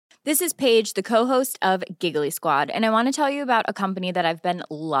This is Paige, the co-host of Giggly Squad, and I want to tell you about a company that I've been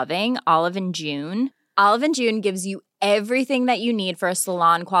loving, Olive & June. Olive & June gives you everything that you need for a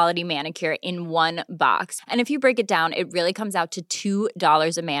salon-quality manicure in one box. And if you break it down, it really comes out to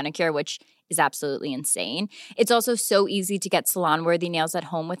 $2 a manicure, which is absolutely insane. It's also so easy to get salon-worthy nails at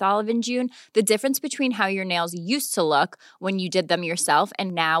home with Olive & June. The difference between how your nails used to look when you did them yourself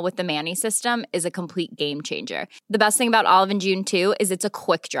and now with the Mani system is a complete game changer. The best thing about Olive & June, too, is it's a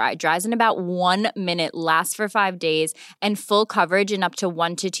quick dry. Dries in about 1 minute, lasts for 5 days, and full coverage in up to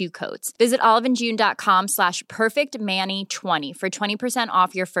 1 to 2 coats. Visit oliveandjune.com/perfectmani20 for 20%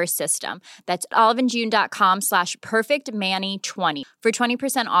 off your first system. That's oliveandjune.com/perfectmani20 for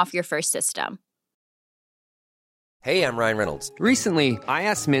 20% off your first system. Hey, I'm Ryan Reynolds. Recently, I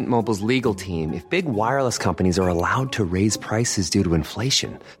asked Mint Mobile's legal team if big wireless companies are allowed to raise prices due to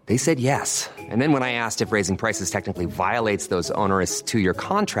inflation. They said yes. And then when I asked if raising prices technically violates those onerous 2-year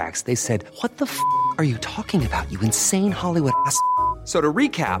contracts, they said, "What the f*** are you talking about, you insane Hollywood ass?" So to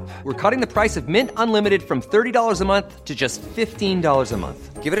recap, we're cutting the price of Mint Unlimited from $30 a month to just $15 a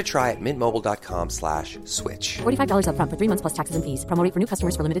month. Give it a try at mintmobile.com/switch. $45 up front for 3 months plus taxes and fees. Promo rate for new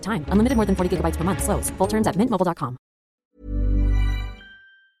customers for limited time. Unlimited more than 40 gigabytes per month. Slows full terms at mintmobile.com.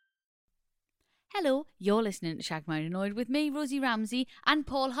 Hello, you're listening to Shag Marinoid with me, Rosie Ramsey, and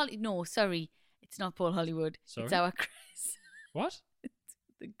Paul Hollywood. No, sorry, it's not Paul Hollywood. Sorry? It's our Chris. What?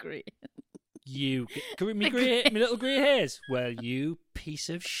 The great. You, me little grey hairs. Well, you piece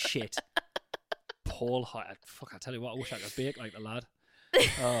of shit. Paul Hyatt. Fuck, I tell you what, I wish I could bake like the lad.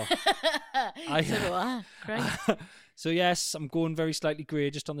 Oh. So do I. Christ. So yes, I'm going very slightly grey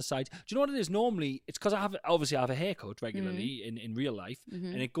just on the side. Do you know what it is? Normally, it's because I have a haircut regularly in real life,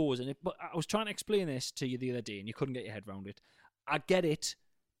 and it goes. But I was trying to explain this to you the other day, and you couldn't get your head around it. I get it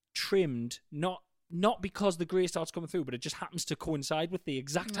trimmed, not because the grey starts coming through, but it just happens to coincide with the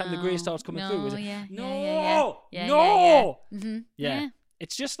exact time the grey starts coming through. Is it? Yeah. Mm-hmm. Yeah.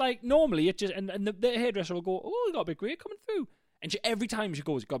 It's just like normally it just and the hairdresser will go, "Oh, you got a bit grey coming through," and every time she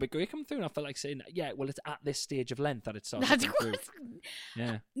goes, "You got a bit grey coming through," and I felt like saying, "Yeah, well, it's at this stage of length that it starts coming through."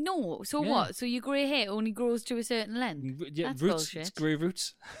 Yeah. No. So what? So your grey hair only grows to a certain length? Yeah, That's roots. bullshit. It's grey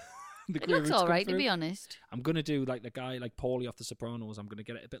roots. It looks all right, to be honest. I'm going to do like the guy, like Paulie off The Sopranos. I'm going to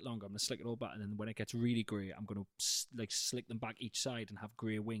get it a bit longer. I'm going to slick it all back. And then when it gets really grey, I'm going to slick them back each side and have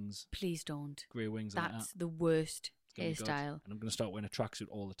grey wings. Please don't. Grey wings. That's like that. the worst hairstyle. And I'm going to start wearing a tracksuit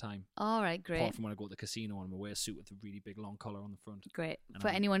all the time. All right, great. Apart from when I go to the casino and I wear a suit with a really big long collar on the front. Great. For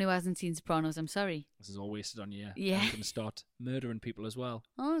anyone who hasn't seen Sopranos, I'm sorry. This is all wasted on you. Yeah. I'm going to start murdering people as well.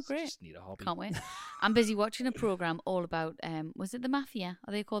 Oh, great. Just need a hobby. Can't wait. I'm busy watching a program all about, was it the Mafia?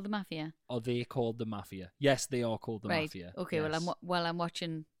 Are they called the Mafia? Are they called the Mafia? Yes, they are called the Mafia. Okay, yes. well, I'm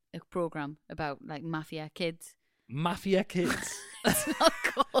watching a program about like Mafia kids. Mafia kids? It's not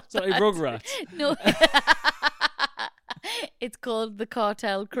called It's like Rugrats. No. It's called The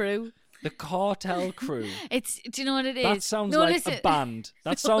Cartel Crew. The Cartel Crew. Do you know what it is? That sounds like a band.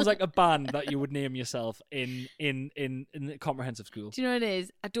 That sounds like a band that you would name yourself in the comprehensive school. Do you know what it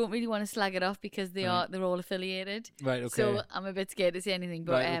is? I don't really want to slag it off because they're all affiliated. Right, okay. So I'm a bit scared to say anything.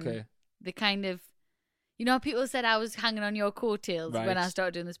 But okay. the kind of, you know how people said I was hanging on your coattails when I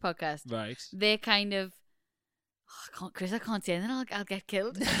started doing this podcast? Right. They're kind of, Chris, I can't say anything. I'll get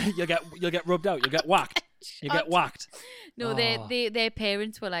killed. You'll get rubbed out. You'll get whacked. You get whacked. No, their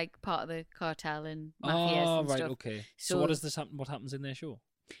parents were like part of the cartel and mafias and right, stuff. Okay. So what does this happen? What happens in their show?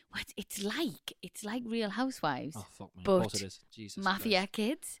 What it's like Real Housewives. Oh fuck me! But Of course it is. Jesus mafia Christ.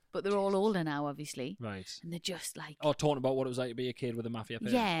 kids, but they're all older now, obviously. Right. And they're just like talking about what it was like to be a kid with a mafia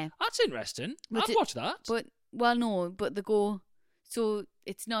parent. Yeah. That's interesting. But I'd watch that. But they go. So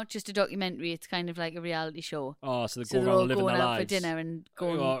it's not just a documentary; it's kind of like a reality show. Oh, so they're going around all living going their out lives for dinner and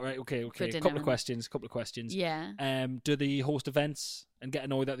going. Oh, right, okay. for dinner Couple of questions. Yeah. Do they host events and get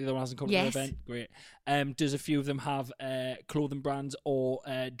annoyed that the other one hasn't come to the event? Great. Does a few of them have clothing brands or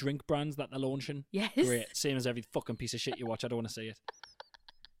drink brands that they're launching? Yes. Great. Same as every fucking piece of shit you watch. I don't want to see it.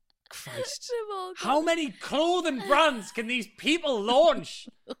 Christ. How many clothing brands can these people launch?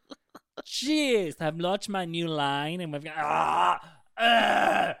 Jeez, I've launched my new line and we've got...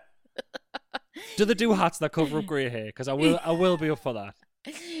 Do they do hats that cover up grey hair? Because I will be up for that.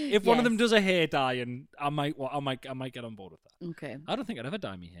 If one of them does a hair dye, and I might get on board with that. Okay. I don't think I'd ever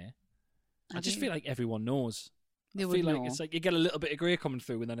dye my hair. I just feel like everyone knows. They I would feel like know. it's like you get a little bit of grey coming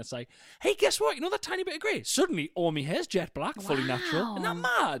through, and then it's like, hey, guess what? You know that tiny bit of grey? Suddenly, all my hair's jet black, fully natural. Isn't that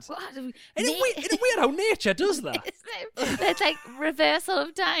mad? Isn't it weird how nature does that? It's like reversal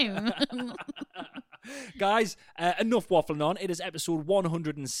of time. Guys, enough waffling on. It is episode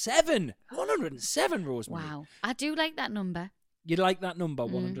 107. 107, Rosemary. Wow. I do like that number. You like that number,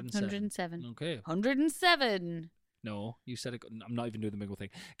 107? 107. Okay. 107. No, you said it. I'm not even doing the mingle thing.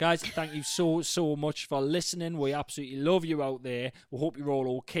 Guys, thank you so much for listening. We absolutely love you out there. We hope you're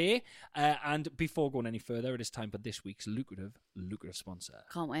all okay. And before going any further, it is time for this week's lucrative sponsor.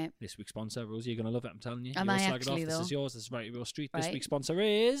 Can't wait. This week's sponsor, Rosie, you're going to love it, I'm telling you. Am You're I gonna slag it actually, off. This though? is yours. This is right at your street. Right. This week's sponsor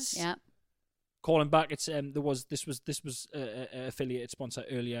is... Yeah. Calling back, it's this was affiliated sponsor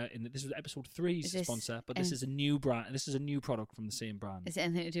earlier this was episode 3's sponsor, but this is a new brand. This is a new product from the same brand. Is it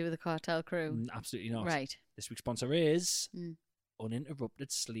anything to do with the Cartel Crew? Absolutely not. Right. This week's sponsor is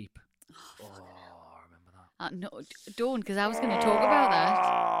Uninterrupted Sleep. Oh, Remember that? No, don't, because I was going to talk about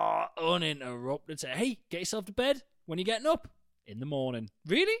that. Uninterrupted. Say, hey, get yourself to bed when you're getting up in the morning.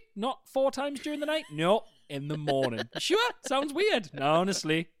 Really? Not 4 times during the night? No, in the morning. Sure? Sounds weird. No,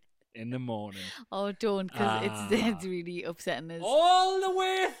 honestly. In the morning. Oh, don't, because it's really upsetting us. All the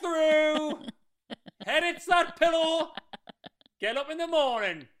way through. Head it's that pillow. Get up in the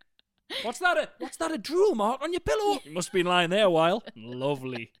morning. What's that? What's that? A drool mark on your pillow? You must have been lying there a while.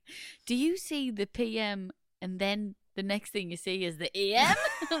 Lovely. Do you see the PM and then the next thing you see is the AM?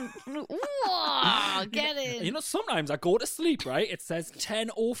 Ooh, get in. You know, sometimes I go to sleep, right? It says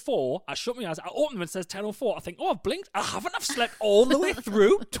 10:04. I shut my eyes. I open them and it says 10:04. I think, oh, I've blinked. I haven't. I've slept all the way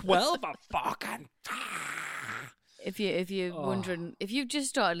through 12. I'm fucking... If you're wondering, if you've just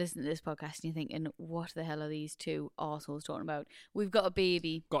started listening to this podcast and you're thinking, what the hell are these two arseholes talking about? We've got a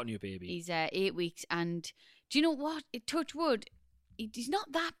baby. Got a new baby. He's 8 weeks, and do you know what? Touch wood. He's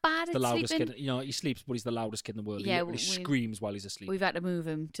not that bad at the loudest sleeping. kid. You know, he sleeps, but he's the loudest kid in the world. Yeah, he screams while he's asleep. We've had to move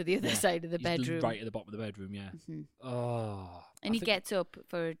him to the other side of the He's bedroom. right at the bottom of the bedroom, yeah. Mm-hmm. Oh. And he gets up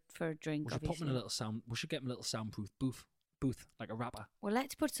for a drink, We should put him in a little sound. We should get him a little soundproof booth, like a rapper. Well,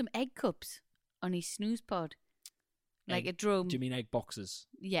 let's put some egg cups on his snooze pod. Like a drum. Do you mean egg boxes?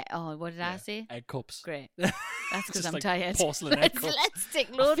 Yeah. Oh, what did I say? Egg cups. Great. That's because Just I'm like tired. porcelain egg cups. Let's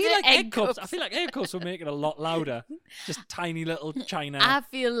stick loads I feel of like egg cups. I feel like egg cups would make it a lot louder. Just tiny little china. I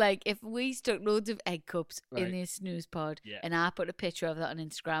feel like if we stuck loads of egg cups in Right. this snooze pod Yeah. and I put a picture of that on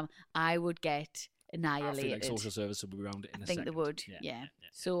Instagram, I would get annihilated. I feel like social service would be around it in I a think second. they would, yeah.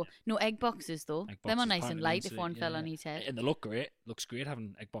 So, no egg boxes though. Egg Them are boxes, nice and apparently light if insulate, one fell yeah. on his head. And they look great. Looks great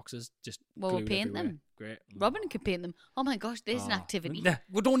having egg boxes. Just Well, we'll glued paint everywhere. them. Great. Robin can paint them. Oh my gosh, there's an Oh. activity. Nah,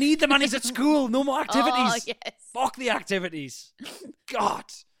 we don't need the money's at school. No more activities. Oh, yes. Fuck the activities. God.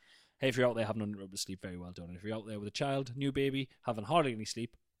 Hey, if you're out there having uninterrupted sleep, very well done. And if you're out there with a child, new baby, having hardly any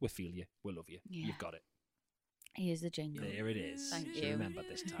sleep, we feel you. We love you. Yeah. You've got it. Here's the jingle. There it is. Thank Should you. remember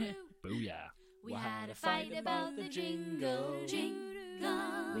this time. Booyah. We had a fight about the jingle,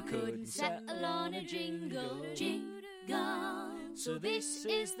 jingle. We couldn't settle on a jingle, jingle. So this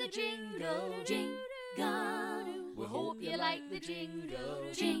is the jingle, jingle. We hope you like the jingle,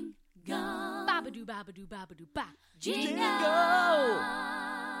 jingle. Babadoo, babadoo, babadoo, ba.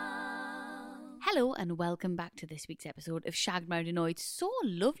 Hello and welcome back to this week's episode of Shagged Married Annoyed. So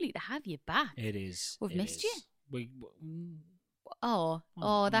lovely to have you back. It is. We've It missed is. you. Oh,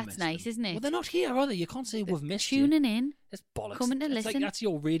 we that's missed nice, them. isn't it? Well, they're not here, are they? You can't say we've missed you. Tuning in. It's bollocks. coming to it's listen. Like, that's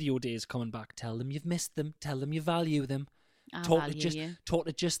your radio days coming back. Tell them you've missed them. Tell them you value them. I Talk value to just you. talk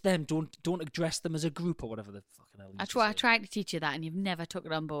to just them. Don't address them as a group or whatever the fucking hell. you I used to try. I say. tried to teach you that, and you've never took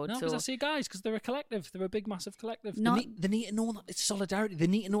it on board. No, so because I say guys, because they're a collective. They're a big, massive collective. Not- They need to know that it's solidarity. They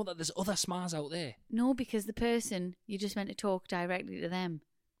need to know that there's other smars out there. no, because the person you just meant to talk directly to them,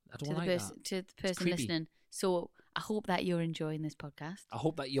 I to don't the like person, that. to the person creepy. listening. So I hope that you're enjoying this podcast. I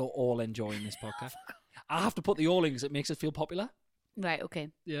hope that you're all enjoying this podcast. I have to put the all-ins. It makes it feel popular. Right. Okay.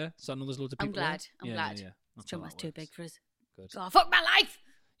 Yeah, so I know there's loads of I'm people. glad. there. I'm Yeah, glad. Yeah, yeah. This That's how chumma's that too works. big for us. Good. Oh, fuck my life.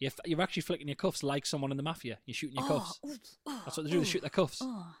 You're actually flicking your cuffs like someone in the mafia. You're shooting your cuffs. Oh, That's what they do. They shoot their cuffs.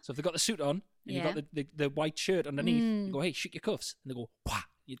 oh. So if they've got the suit on and you've Yeah. got the white shirt underneath, Mm. you go, hey, shoot your cuffs. And they go, wah.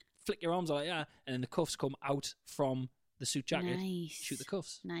 You flick your arms out like that, and then the cuffs come out from the suit jacket. Nice. Shoot the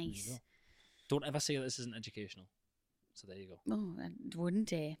cuffs. There you Nice. go. Don't ever say that this isn't educational. So there you go. Oh, I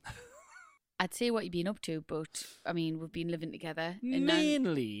wouldn't I? I'd say what you've been up to, but I mean, we've been living together. And now-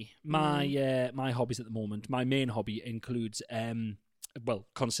 Mainly, my hobbies at the moment, my main hobby includes,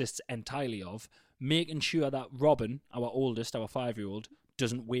 consists entirely of making sure that Robin, our oldest, our 5-year-old,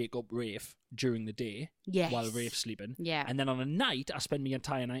 doesn't wake up Rafe during the day Yes. while Rafe's sleeping. Yeah. And then on a night, I spend the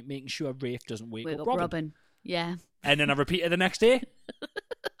entire night making sure Rafe doesn't wake Wake up up Robin. Yeah. And then I repeat it the next day.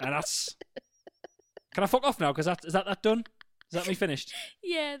 And that's... Can I fuck off now? Because is that done? Is that me finished?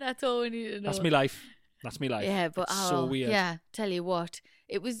 Yeah, that's all we need to know. That's me life. That's me life. Yeah, but It's so weird. Yeah, tell you what,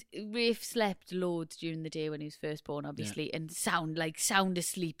 Rafe slept loads during the day when he was first born, obviously, and sound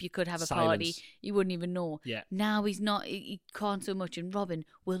asleep. You could have a party, you wouldn't even know. Yeah. Now he's not, he can't so much, and Robin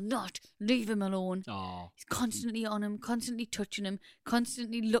will not leave him alone. Oh. He's constantly on him, constantly touching him,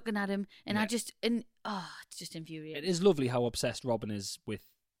 constantly looking at him, and it's just infuriating. It is lovely how obsessed Robin is with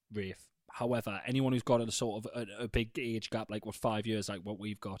Rafe. However, anyone who's got a sort of a big age gap, like 5 years, like what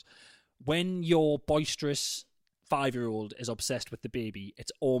we've got, when your boisterous 5-year-old is obsessed with the baby,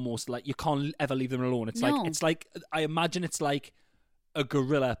 it's almost like you can't ever leave them alone. It's like I imagine it's like a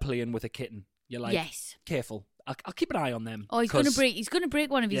gorilla playing with a kitten. You're like, yes, careful. I'll keep an eye on them. Oh, he's going to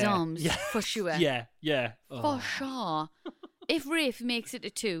break one of his arms for sure. Yeah. Oh. For sure. If Rafe makes it to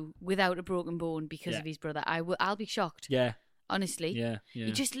 2 without a broken bone because of his brother, I'll be shocked. Yeah. Honestly. Yeah.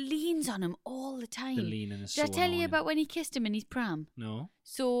 He just leans on him all the time. The leaning is Did so I tell you annoying. about when he kissed him in his pram? No.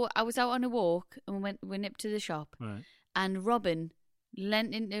 So I was out on a walk and we nipped to the shop, Right. and Robin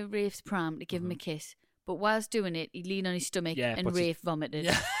leant into Rafe's pram to give him a kiss. But whilst doing it, he leaned on his stomach and Rafe vomited.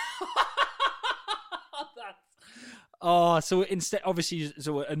 Yeah. Oh, so instead, obviously,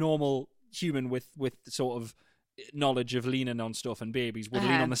 so a normal human with sort of knowledge of leaning on stuff and babies would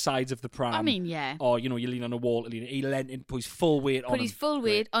lean on the sides of the pram. I mean, yeah. Or, you lean on a wall to lean. He leant and put his full weight on him. Put his full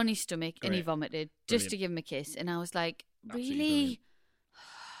weight on his stomach and he Great. vomited just to give him a kiss. And I was like, Absolutely really? brilliant.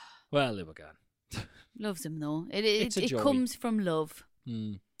 Well, there we go. Loves him though. It's a It joy. comes from love.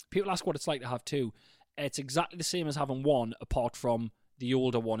 People ask what it's like to have 2. It's exactly the same as having 1, apart from the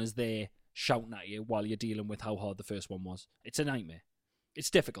older one is there shouting at you while you're dealing with how hard the first one was. It's a nightmare. It's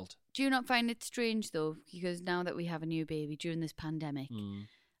difficult. Do you not find it strange though? Because now that we have a new baby during this pandemic,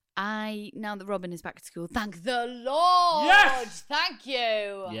 now that Robin is back at school, thank the Lord! Yes! Thank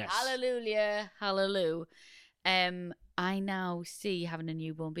you! Yes. Hallelujah! Hallelujah! I now see having a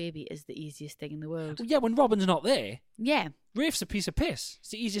newborn baby as the easiest thing in the world. Well, yeah, when Robin's not there, Yeah. Rafe's a piece of piss. It's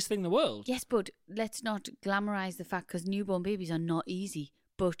the easiest thing in the world. Yes, but let's not glamorise the fact because newborn babies are not easy.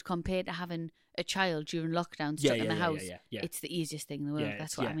 But compared to having a child during lockdown stuck in the house, it's the easiest thing in the world.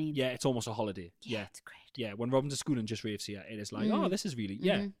 That's what I mean. Yeah, it's almost a holiday. Yeah, it's great. Yeah, when Robin's at school and just Rafe's here, it is like, oh, this is really,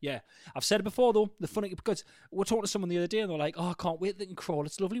 yeah. I've said it before, though, the funny, because we're talking to someone the other day and they're like, oh, I can't wait that they can crawl.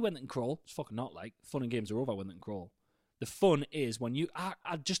 It's lovely when they can crawl. It's fucking not like. Fun and games are over when they can crawl. The fun is when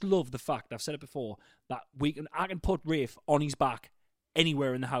I just love the fact, I've said it before, that I can put Rafe on his back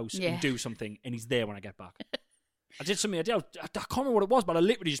anywhere in the house and do something, and he's there when I get back. I did something, I can't remember what it was, but I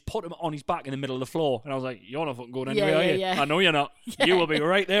literally just put him on his back in the middle of the floor, and I was like, you're not fucking going anywhere, are you? Yeah. I know you're not. You will be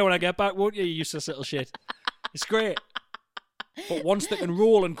right there when I get back, won't you useless little shit? It's great. But once they can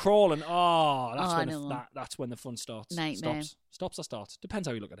roll and crawl and that's when the fun starts. Nightmare. Stops or starts. Depends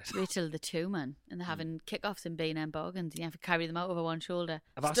how you look at it. Wait till the 2, man. And they're having kickoffs and B&M bargains. You have to carry them out over one shoulder.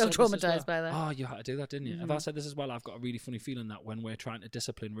 Have I Still said this as traumatised well? by that. Oh, you had to do that, didn't you? Have I said this as well? I've got a really funny feeling that when we're trying to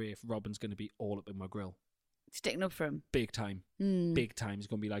discipline Rafe, Robin's going to be all up in my grill. Sticking up for him. Big time. Big time. He's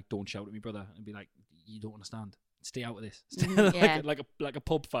going to be like, don't shout at me, brother. And be like, you don't understand. Stay out of this. like a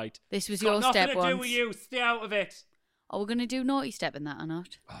pub fight. This was It's got your nothing step to do once. with you. Stay out of it. Are we going to do naughty step in that or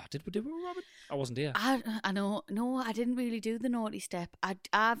not? Oh, did we do it with Robin? I wasn't here. I know. No, I didn't really do the naughty step. I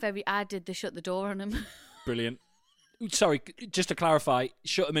did the shut the door on him. Brilliant. Sorry, just to clarify,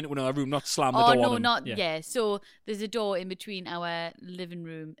 shut him into another room, not slam the door on him. Oh, no, not, yeah. So there's a door in between our living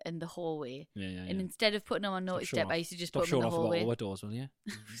room and the hallway. Yeah. And instead of putting him on naughty step, I used to just put him in the Stop showing off hallway. about all our doors, will you?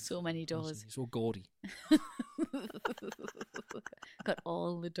 So many doors. He's all gaudy. Got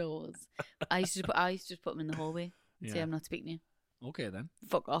all the doors. I used to just put him in the hallway. Say I'm not speaking to you. Okay, then.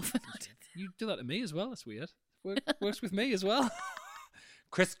 Fuck off. You do that to me as well. That's weird. Works with me as well.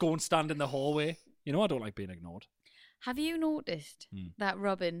 Chris, go and stand in the hallway. You know I don't like being ignored. Have you noticed that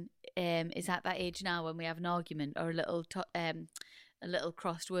Robin is at that age now when we have an argument or a little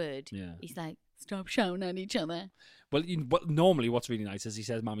crossed word? Yeah. He's like, stop shouting at each other. Well, normally what's really nice is he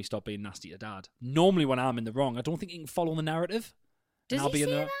says, Mommy, stop being nasty to Dad. Normally when I'm in the wrong, I don't think he can follow the narrative. Does I'll he be say in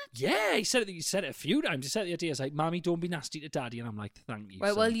the, that? Yeah, he said it a few times. He said the idea is like, Mommy, don't be nasty to Daddy. And I'm like, thank you.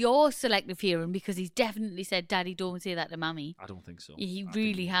 Right, son. well, you're selective hearing because he's definitely said, Daddy, don't say that to Mummy. I don't think so. He I think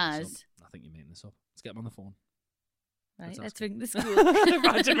really you're making this has. up. I think you're making this up. Let's get him on the phone. Right, Let's let's ask ring the school.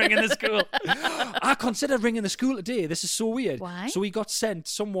 Imagine ringing the school. I considered ringing the school today. This is so weird. Why? So he got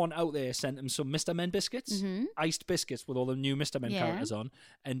someone out there sent him some Mr. Men biscuits, iced biscuits with all the new Mr. Men characters on.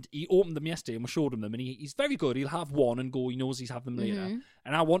 And he opened them yesterday and we showed him them. And he's very good. He'll have one and go, he knows he's have them later.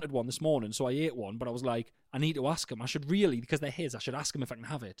 And I wanted one this morning, so I ate one. But I was like, I need to ask him. I should really, because they're his, I should ask him if I can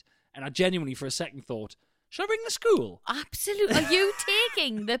have it. And I genuinely, for a second, thought, should I ring the school? Absolutely. Are you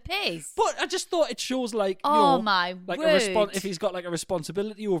taking the piss? But I just thought it shows like, you Oh, know, my like word. if he's got like a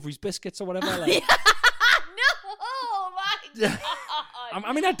responsibility over his biscuits or whatever. Like, No, oh my God.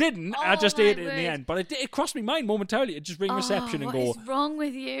 I mean, I didn't. I just my ate it in word. the end. But it crossed my mind momentarily to just ring reception and go, What is wrong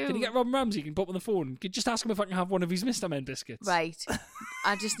with you? can you get Robin Ramsey? You can put him on the phone. Can you just ask him if I can have one of his Mr. Men biscuits? Right.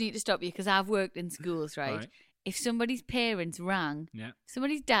 I just need to stop you because I've worked in schools, right? Right. If somebody's parents rang, Yeah.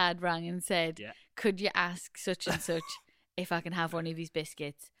 somebody's dad rang and said, Yeah. could you ask such and such if I can have one of his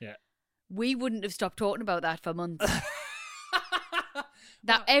biscuits? Yeah. We wouldn't have stopped talking about that for months.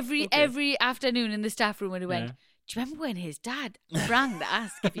 That every afternoon in the staff room when he went, Yeah. do you remember when his dad rang to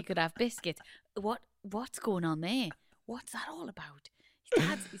ask if he could have biscuits? What's going on there? What's that all about?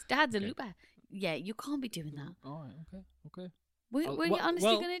 His dad's a looper. Yeah, you can't be doing that. All right. Okay. Were you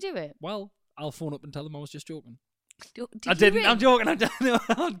honestly going to do it? Well, I'll phone up and tell them I was just joking. Did I you didn't. ring? I'm joking.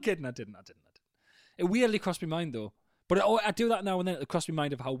 I'm kidding. I didn't. It weirdly crossed my mind though. But I do that now and then. It crossed my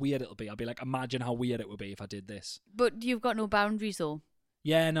mind of how weird it'll be. I'll be like, imagine how weird it would be if I did this. But you've got no boundaries, though.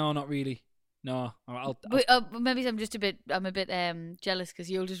 Yeah, no, not really. No, I'll Maybe I'm a bit jealous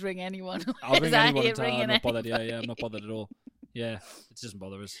because you'll just ring anyone. I'll ring 'Cause I anyone. hate ringing I'm not bothered. Yeah, anybody. I'm not bothered at all. Yeah, it doesn't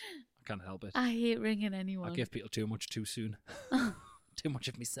bother us. I can't help it. I hate ringing anyone. I give people too much too soon. Too much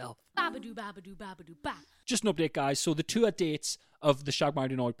of myself. Babadoo, babadoo, babadoo, ba. Just an update, guys. So the tour dates of the Shag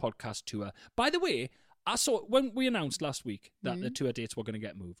Married Annoyed podcast tour. By the way, I saw when we announced last week that the tour dates were going to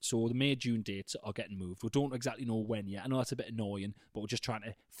get moved. So the May-June dates are getting moved. We don't exactly know when yet. I know that's a bit annoying, but we're just trying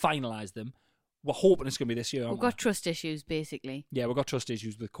to finalise them. We're hoping it's going to be this year. We've got trust issues, basically. Yeah, we've got trust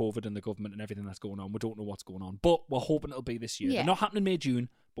issues with COVID and the government and everything that's going on. We don't know what's going on, but we're hoping it'll be this year. Yeah. They're not happening May-June,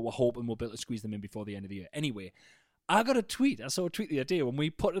 but we're hoping we'll be able to squeeze them in before the end of the year. Anyway, I got a tweet. I saw a tweet the other day when we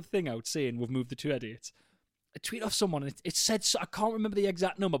put a thing out saying we've moved the tour dates. A tweet off someone, and it said, I can't remember the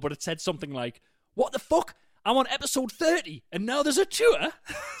exact number, but it said something like, what the fuck? I'm on episode 30, and now there's a tour?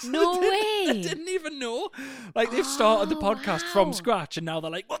 No I way. didn't even know. Like, they've started the podcast from wow. scratch, and now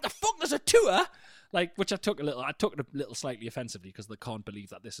they're like, what the fuck? There's a tour? Like, which I took it a little slightly offensively because they can't believe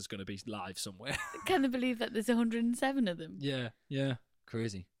that this is going to be live somewhere. Can they believe that there's 107 of them? Yeah,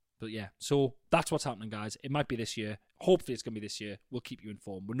 crazy. But yeah, so that's what's happening, guys. It might be this year. Hopefully it's going to be this year. We'll keep you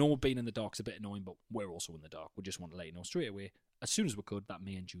informed. We know being in the dark's a bit annoying, but we're also in the dark. We just want to let you know straight away, as soon as we could, that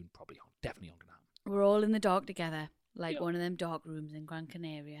May and June definitely aren't going to happen. We're all in the dark together, like one of them dark rooms in Gran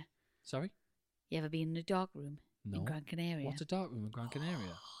Canaria. Sorry? You ever been in a dark room No. in Gran Canaria? What's a dark room in Gran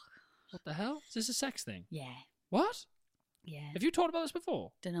Canaria? What the hell? Is this a sex thing? Yeah. What? Yeah. Have you talked about this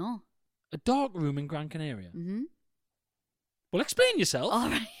before? Dunno. A dark room in Gran Canaria? Mm-hmm. Well, explain yourself. All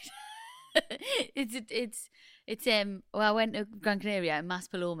right. It's well, I went to Gran Canaria and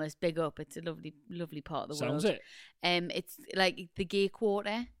Maspalomas, big up. It's a lovely part of the Sounds world. it. It's like the gay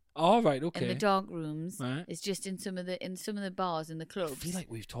quarter. All right, okay. And the dark rooms. Right. It's just in some of the bars in the clubs. I feel like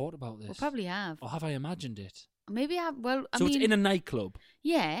we've talked about this. We probably have. Or have I imagined it? Maybe I. Well, I So mean, it's in a nightclub,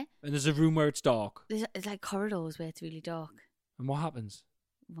 yeah. and there's a room where it's dark. It's like corridors where it's really dark. And what happens?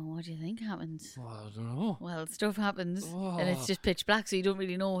 Well, what do you think happens? Well, I don't know. Well, stuff happens, and Oh. it's just pitch black, so you don't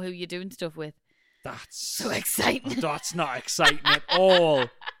really know who you're doing stuff with. That's So exciting. That's not exciting at all.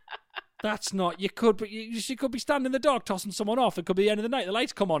 That's not. You could be standing in the dark tossing someone off. It could be the end of the night. The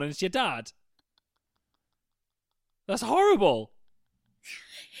lights come on and it's your dad. That's horrible.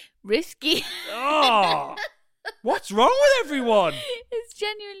 Risky. Oh, what's wrong with everyone? It's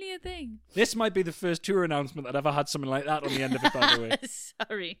genuinely a thing. This might be the first tour announcement that ever had something like that on the end of it, by the way.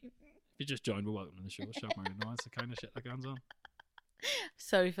 Sorry. If you just joined, we're welcome to the show. Shag Married Annoyed. It's the kind of shit that goes on.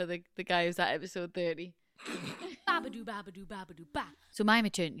 Sorry for the guy who's at episode 30. Babadoo, babadoo, babadoo, ba. So my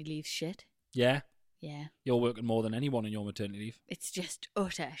maternity leave's shit. Yeah, Yeah. you're working more than anyone in your maternity leave. It's just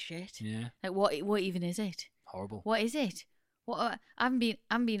utter shit. Yeah, Like what even is it? horrible. What is it? What I haven't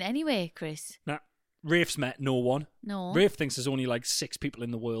been anywhere, Chris. Nah, Rafe's met no one. No. Rafe thinks there's only like 6 people in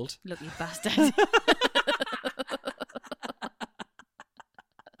the world. Lucky bastard.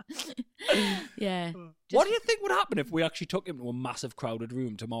 Yeah. What do you think would happen if we actually took him to a massive crowded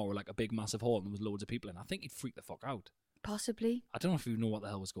room tomorrow, like a big massive hall, and there was loads of people in? I think he'd freak the fuck out. Possibly. I don't know if you know what the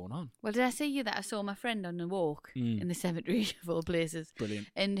hell was going on. Well, did I say you that I saw my friend on a walk in the cemetery of all places? Brilliant.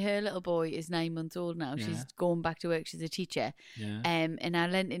 And her little boy is 9 months old now. Yeah. She's going back to work. She's a teacher. Yeah. And I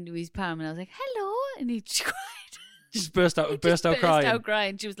leant into his palm and I was like, "Hello," and he just cried. Just burst out Burst crying. out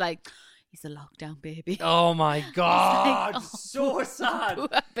crying. She was like, "He's a lockdown baby." Oh my god, oh, so sad. poor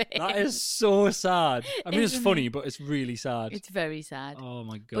babe. That is so sad. I mean, it's Isn't funny, it? but it's really sad. It's very sad. Oh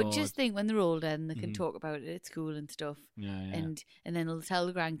my god. But just think when they're older and they can talk about it at school and stuff. Yeah. And then they'll tell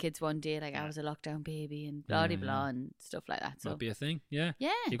the grandkids one day, like, I was a lockdown baby and blah, blah, blah, and stuff like that. So, that'd be a thing. Yeah.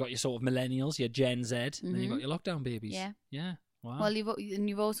 yeah. You got your sort of millennials, your Gen Z, and then you got your lockdown babies. Yeah. Yeah. Wow. Well,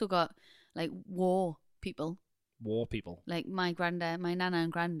 you've also got, like, war people. war people. Like my nana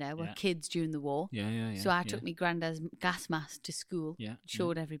and granddad were kids during the war. Yeah. So I took my granddad's gas mask to school. Yeah.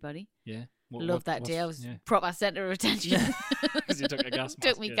 Showed everybody. Yeah. Loved that day. I was proper centre of attention. Because you took a gas mask.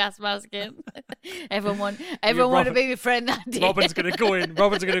 Took me gas mask in. Everyone wanted to be my friend that day. Robin's going to go in.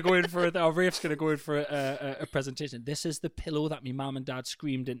 Rafe's going to go in for a presentation. This is the pillow that my mum and dad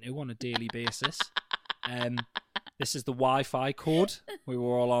screamed into on a daily basis. This is the Wi-Fi code. We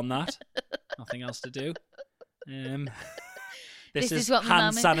were all on that. Nothing else to do. This is what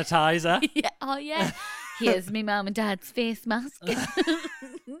hand sanitizer. Yeah. Oh yeah. Here's me mum and dad's face mask.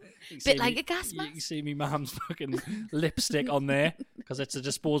 Bit like a gas mask. You can see me mum's fucking lipstick on there because it's a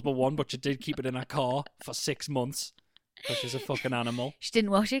disposable one, but she did keep it in her car for 6 months because she's a fucking animal. She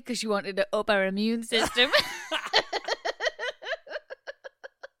didn't wash it because she wanted to up her immune system.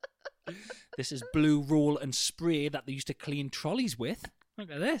 This is blue roll and spray that they used to clean trolleys with. Look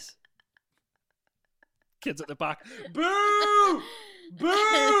at this. Kids at the back. Boo!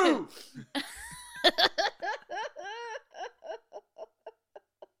 Boo!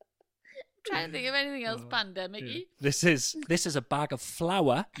 Trying to think of anything else pandemic-y. This is a bag of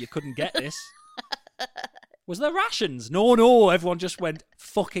flour. You couldn't get this. Was there rations? No. Everyone just went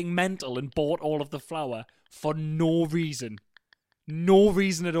fucking mental and bought all of the flour for no reason. No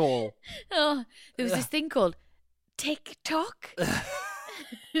reason at all. Oh, there was this thing called TikTok.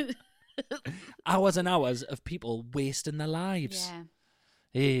 Hours and hours of people wasting their lives. Yeah.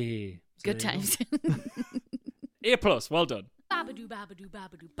 Hey. Good times. A+, well done. Babadoo, babadoo,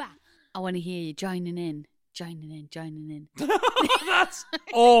 babadoo, ba. I want to hear you joining in. That's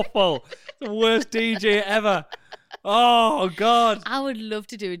awful. The worst DJ ever. Oh, God. I would love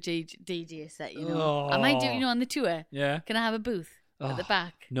to do a DJ set, you know. I might do, on the tour. Yeah. Can I have a booth at the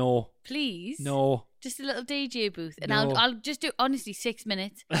back? No. Please? No. Just a little DJ booth. And No. I'll just do, honestly, 6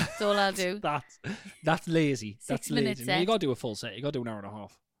 minutes. That's all I'll do. That's lazy. 6 That's minutes lazy. set. You got to do a full set. You got to do an hour and a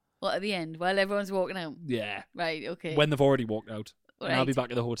half. What, at the end? While everyone's walking out? Yeah. Right, okay. When they've already walked out. Right. And I'll be back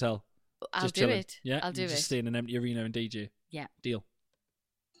at the hotel. I'll just do chilling. it. Yeah. I'll do just it. stay in an empty arena and DJ. Yeah. Deal.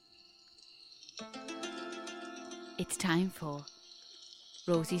 It's time for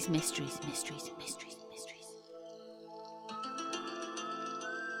Rosie's Mysteries.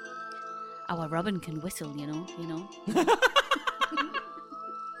 Our Robin can whistle, you know.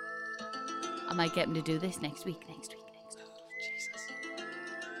 I might get him to do this next week. Jesus.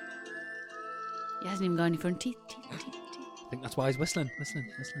 He hasn't even got any front teeth. I think that's why he's whistling.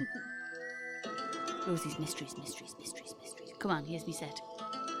 Rosie's Mysteries. Come on, here's me set.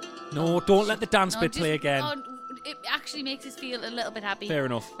 No, don't let the dance bit play again. It actually makes us feel a little bit happy. Fair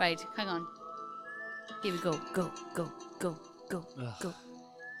enough. Right, hang on. Here we go. Go. Ugh.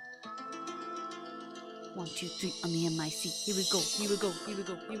 1, 2, 3 on the MIC. Here we go.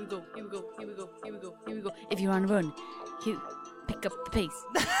 If you're on a run, you pick up the pace.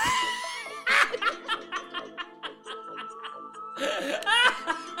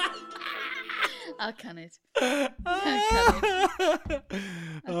 I can it. That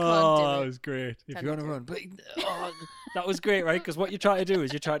was great. If you're on a run. But, that was great, right? Because what you try to do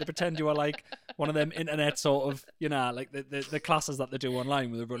is you try to pretend you are like one of them internet sort of, like the classes that they do online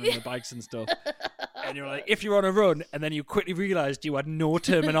where they're running their bikes and stuff. And you're like, if you're on a run, and then you quickly realised you had no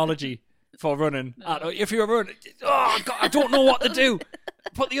terminology for running. If you're running, God, I don't know what to do.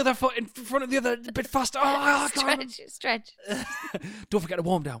 Put the other foot in front of the other a bit faster. Stretch. Don't forget to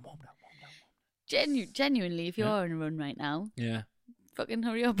warm down. Genuinely, if you are on a run right now, yeah, fucking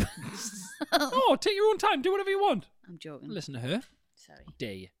hurry up. Take your own time. Do whatever you want. I'm joking. Listen to her. Sorry.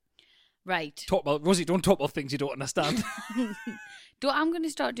 Dare you? Right. Rosie, don't talk about things you don't understand. I'm going to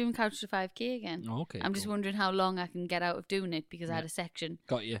start doing Couch to 5K again. Oh, okay. I'm just wondering how long I can get out of doing it because I had a section.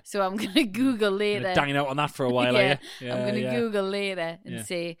 Got you. So I'm going to Google later. You're danging out on that for a while, are you? Yeah, I'm going to Google later and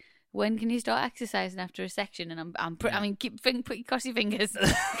say, when can you start exercising after a section? And put your crossy fingers.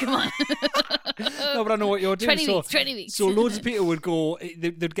 Come on. No, but I know what you're doing. 20 weeks. So loads of people would go,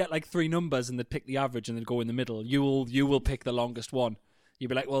 they'd get like 3 numbers and they'd pick the average and they'd go in the middle. You will pick the longest one. You'd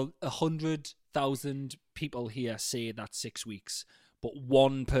be like, well, 100,000 people here say that's 6 weeks. But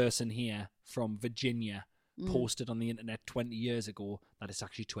one person here from Virginia posted on the internet 20 years ago that it's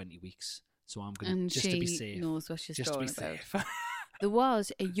actually 20 weeks. So I'm going to, just to be safe. Knows what she's just to be about. safe. There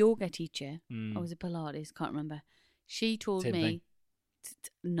was a yoga teacher, or was it Pilates? Can't remember. She told me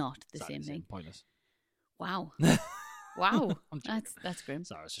not the same thing. Pointless. Wow. Wow. That's grim.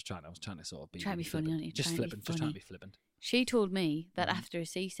 Sorry, I was trying to sort of be Try to be funny, aren't you? Just flippant. Just trying to be flippant. She told me that after a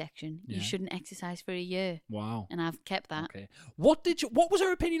C-section, you shouldn't exercise for a year. Wow. And I've kept that. Okay. What was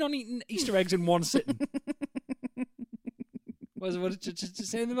her opinion on eating Easter eggs in one sitting? What did you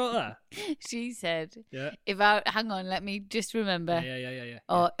say anything about that? She said, Yeah. hang on, let me just remember. Yeah.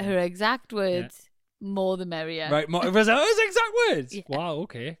 Her exact words, more the merrier. Right, was that his exact words? Yeah. Wow,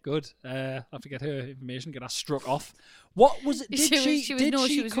 okay, good. I'll have to get her information, get her struck off. What was it? Did she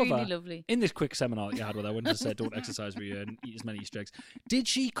was cover, really lovely. in this quick seminar that you had with her, when she said don't exercise for you and eat as many Easter eggs, did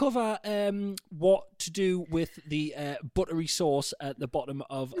she cover what to do with the buttery sauce at the bottom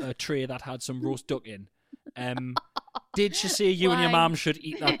of a tray that had some roast duck in? Did she say you and your mum should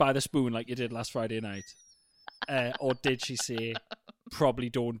eat that by the spoon like you did last Friday night? Or did she say probably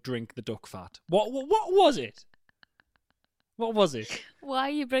don't drink the duck fat? What was it? What was it? Why are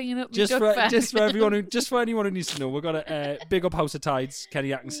you bringing up Just duck for fat? for anyone who needs to know, we've got a big up House of Tides.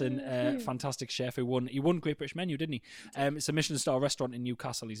 Kenny Atkinson, fantastic chef who won Great British Menu, didn't he? It's a Michelin star restaurant in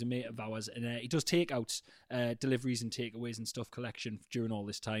Newcastle. He's a mate of ours, and he does takeouts, deliveries and takeaways and stuff collection during all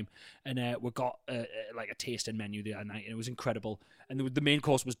this time. And we got like a tasting menu the other night, and it was incredible. And the main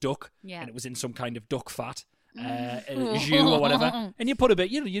course was duck, and it was in some kind of duck fat. Jus or whatever, and you put a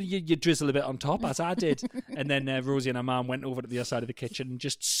bit, you drizzle a bit on top, as I did, and then Rosie and her mum went over to the other side of the kitchen and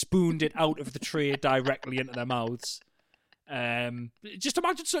just spooned it out of the tray directly into their mouths. Just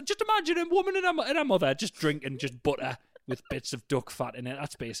imagine a woman and her mother just drinking just butter with bits of duck fat in it.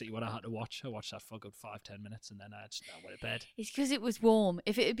 That's basically what I had to watch. I watched that for a good 5-10 minutes, and then I went to bed. It's because it was warm.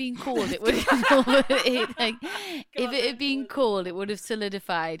 If it had been cold, it would have if it had been cold, it would have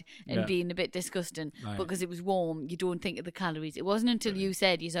solidified and been a bit disgusting. Right. But because it was warm, you don't think of the calories. It wasn't until you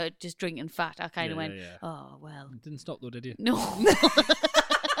said you started just drinking fat, I kind of went, oh, well. It didn't stop though, did you? No.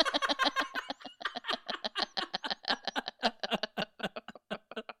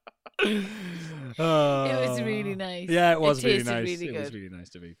 It was really nice. Yeah, it was really nice. Really it good. was really nice,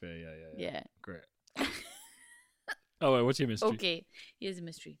 to be fair. Yeah. Great. Oh, wait, what's your mystery? Okay, here's a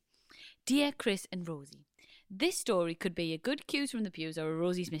mystery. Dear Chris and Rosie, this story could be a good Cues from the Pews or a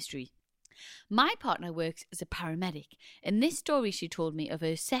Rosie's mystery. My partner works as a paramedic, and this story she told me of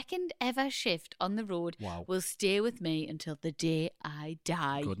her second ever shift on the road will stay with me until the day I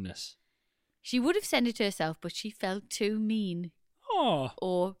die. Goodness. She would have sent it to herself, but she felt too mean. Oh.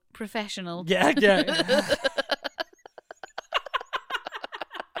 Or professional. Yeah.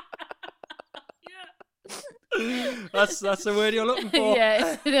 That's the word you're looking for.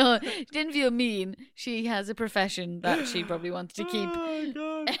 Yeah, no, she didn't feel mean. She has a profession that she probably wants to keep. Oh,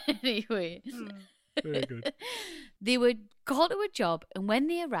 God. Anyway. Very good. They were called to a job, and when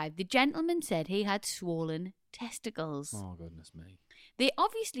they arrived, the gentleman said he had swollen testicles. Oh, goodness me. They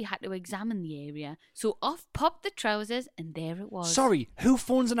obviously had to examine the area, so off popped the trousers, and there it was. Sorry, who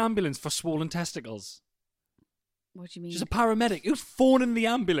phones an ambulance for swollen testicles? What do you mean? She's a paramedic. Who's phoning the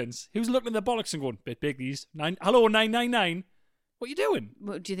ambulance? Who's looking at the bollocks and going, bit big these. Hello, 999. What are you doing?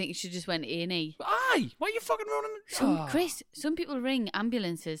 What, do you think you should just went A&E? Aye, why are you fucking running? Chris, some people ring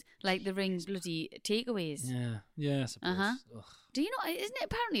ambulances like they ring bloody takeaways. Yeah, I suppose. Do you know, isn't it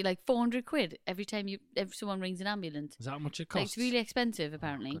apparently like 400 quid every time someone rings an ambulance? Is that how much it costs? Like, it's really expensive,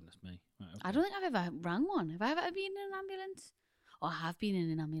 apparently. Oh, goodness me. Right, okay. I don't think I've ever rang one. Have I ever been in an ambulance? Oh, I have been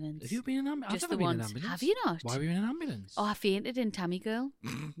in an ambulance. Have you been in an ambulance? Just I've never the been in an once. ambulance. Have you not? Why were you in an ambulance? Oh, I fainted in Tammy Girl.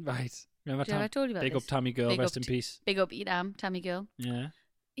 Right. Remember I told you about Big this? up Tammy Girl, Big rest up in peace. Big up Edam, Tammy Girl. Yeah.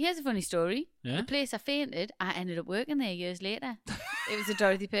 Here's a funny story. Yeah? The place I fainted, I ended up working there years later. It was a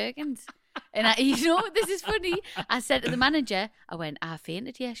Dorothy Perkins. And you know, this is funny. I said to the manager, I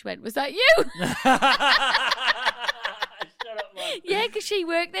fainted here. She went, was that you? Yeah, because she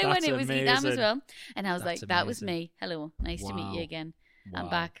worked there when it was Edam as well. And I was like, that was me. Hello, nice to meet you again. I'm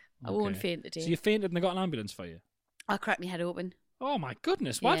back. I won't faint today. So you fainted and they got an ambulance for you? I cracked my head open. Oh my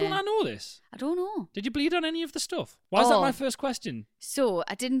goodness, why don't I know this? I don't know. Did you bleed on any of the stuff? Why is that my first question? So,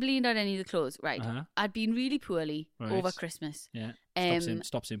 I didn't bleed on any of the clothes, right. I'd been really poorly over Christmas. Yeah.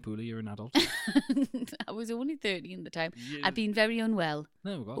 Stop saying poorly, you're an adult. I was only 13 at the time. I'd been very unwell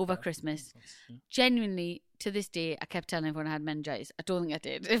over Christmas. Genuinely, to this day, I kept telling everyone I had meningitis. I don't think I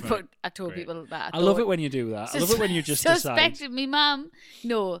did, but I told people that. I love it when you do that. I love it when you just suspected me mum.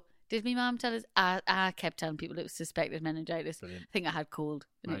 No. Did my mum tell us? I kept telling people it was suspected meningitis. Brilliant. I think I had cold,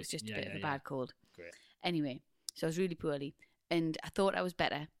 and it was just a bit of a bad cold. Great. Anyway, so I was really poorly, and I thought I was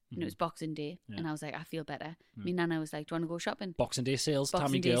better. And it was Boxing Day, and I was like, I feel better. My nana was like, do you want to go shopping? Boxing Day sales,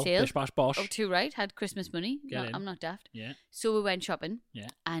 Tammy Girl, bish bash bosh. Oh, too right, had Christmas money. I'm not daft. Yeah. So we went shopping,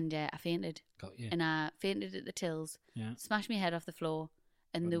 and I fainted. Got you. And I fainted at the tills, smashed my head off the floor,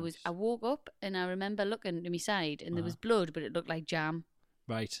 and I woke up, and I remember looking to my side, and there was blood, but it looked like jam.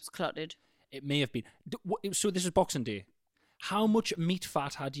 Right. It's clotted. It may have been. So this is Boxing Day. How much meat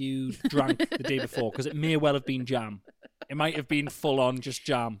fat had you drank the day before? Because it may well have been jam. It might have been full on just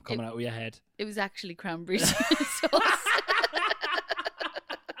jam coming out of your head. It was actually cranberry sauce.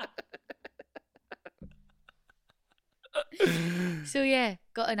 So yeah,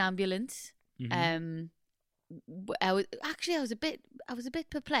 got an ambulance. Mhm. I was a bit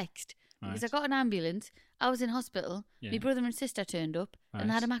perplexed because I Right. got an ambulance. I was in hospital. Yeah. My brother and sister turned up and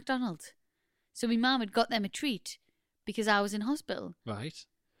Right. had a McDonald's. So my mum had got them a treat because I was in hospital. Right.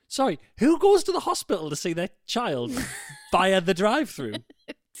 Sorry, who goes to the hospital to see their child via the drive-through?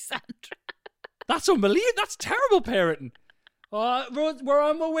 Sandra. That's unbelievable. That's terrible parenting. Rose, we're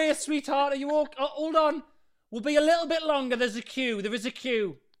on my way, sweetheart. Are you okay? Oh, hold on. We'll be a little bit longer. There's a queue. There is a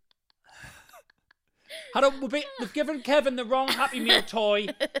queue. We've given Kevin the wrong Happy Meal toy.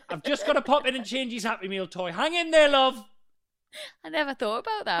 I've just got to pop in and change his Happy Meal toy. Hang in there, love. I never thought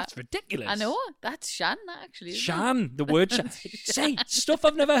about that. That's ridiculous. I know. That's Shan, that actually. Isn't Shan, the word Shan. Say, stuff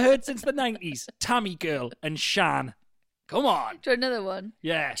I've never heard since the 90s. Tammy Girl and Shan. Come on. it? Do another one.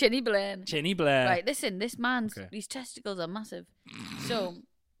 Yeah. Chinny Blaine. Chinny Blair. Right, listen, this man's, Okay. his testicles are massive. So,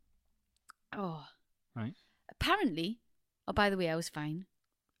 Right. apparently, by the way, I was fine.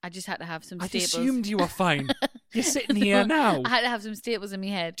 I just had to have some I staples. assumed you were fine. You're sitting here now. I had to have some staples in my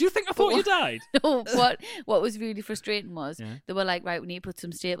head. Do you think I thought you died? No, what was really frustrating was Yeah. they were like, right, we need to put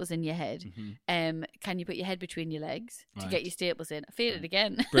some staples in your head. Can you put your head between your legs to Right. get your staples in? I failed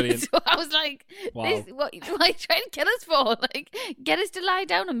again. Brilliant. So I was like, Wow. what are you trying to kill us for? Like, get us to lie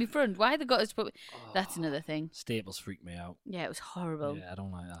down on my front. Why they got us to put... That's another thing. Staples freak me out. Yeah, it was horrible. Yeah, I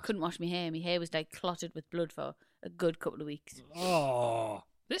don't like that. Couldn't wash my hair. My hair was like clotted with blood for a good couple of weeks. Oh,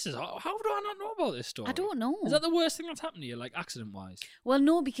 this is... How do I not know about this story? I don't know. Is that the worst thing that's happened to you, like accident-wise? Well,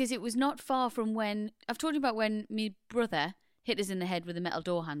 no, because it was not far from when... I've told you about when my brother hit us in the head with a metal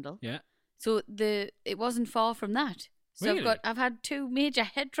door handle. Yeah. So it wasn't far from that. So Really? I've had 2 major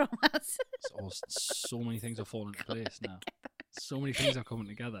head traumas. So many things are falling into place now. So many things are coming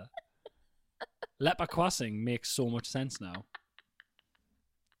together. Leper crossing makes so much sense now.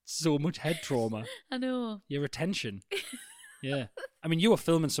 So much head trauma. I know. Your retention. Yeah. I mean, you were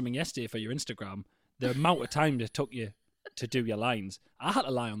filming something yesterday for your Instagram. The amount of time it took you to do your lines. I had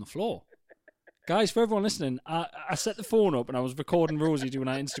to lie on the floor. Guys, for everyone listening, I set the phone up and I was recording Rosie doing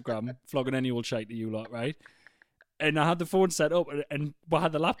our Instagram, flogging any old shite to you lot, right? And I had the phone set up and I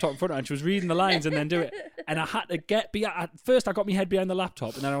had the laptop in front of her and she was reading the lines and then do it. And I had to at first I got my head behind the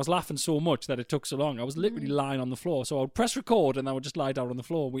laptop and then I was laughing so much that it took so long. I was literally lying on the floor. So I would press record and I would just lie down on the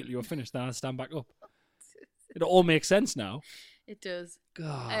floor and wait till you were finished. Then I'd stand back up. It all makes sense now. It does.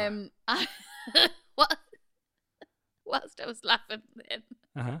 God. Whilst I was laughing then,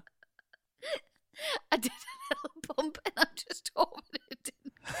 Uh-huh. I did a little bump and I'm just hoping it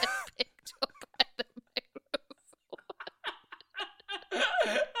didn't get picked up by the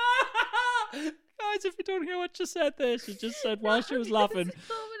microphone. Guys, if you don't hear what she said there, she just said while she was laughing, Just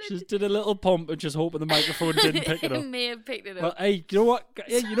hoping it she just did a little pump and just hoping the microphone didn't pick it up. It may have picked it up. Well, hey, you know what?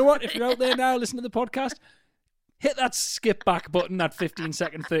 Hey, you know what? If you're out there now listening to the podcast, hit that skip back button, that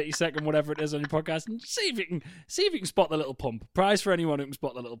 15-second, 30-second, whatever it is on your podcast, and see if you can spot the little pump. Prize for anyone who can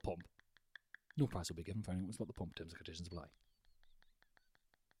spot the little pump. No prize will be given for anyone who can spot the pump. Terms and conditions apply.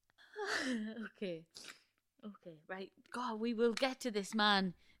 Okay, right. God, we will get to this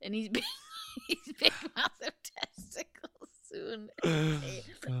man and his big massive testicles soon.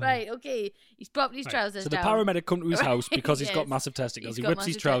 Right, okay. He's popped his trousers So the down. paramedic come to his house Right, because he's got yes. massive testicles. He's He got whips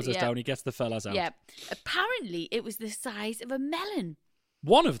his massive trousers yeah. down. He gets the fellas out. Yeah. Apparently, it was the size of a melon.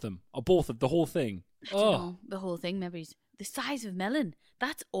 One of them, or both of the whole thing. I don't know, the whole thing, maybe. The size of a melon.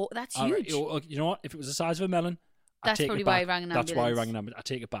 That's All right, huge. you know what? If it was the size of a melon, I'd That's take probably it why back. he rang an That's why he ambulance. rang an ambulance. I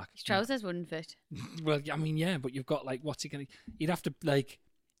take it back. His trousers wouldn't fit. Well, I mean, yeah, but you've got like, what's he gonna? You'd have to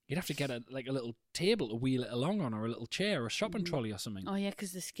get a little table to wheel it along on, or a little chair, or a shopping trolley, or something, Oh, yeah,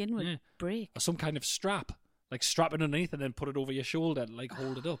 because the skin would Yeah. break. or some kind of strap, like strap it underneath and then put it over your shoulder, and, like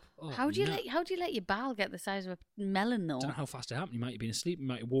hold it up. Oh, How do you no. let your bowel get the size of a melon, though? I don't know how fast it happened. You might have been asleep. You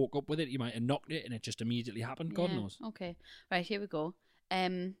might have woke up with it. You might have knocked it, and it just immediately happened. God Yeah, knows. Okay. Right, here we go.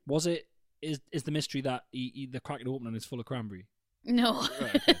 Was it? Is the mystery that the crack it open and it's full of cranberry? No.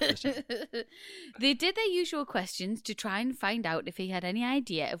 Right, okay, let's check. They did their usual questions to try and find out if he had any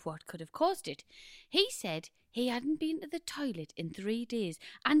idea of what could have caused it. He said he hadn't been to the toilet in 3 days,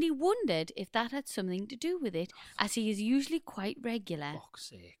 and he wondered if that had something to do with it, as he is usually quite regular. Fuck's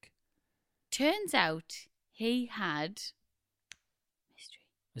sake! Turns out he had... Mystery.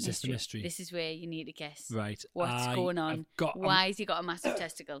 Is this the mystery? This is where you need to guess. Right. What's going on? Why has he got a massive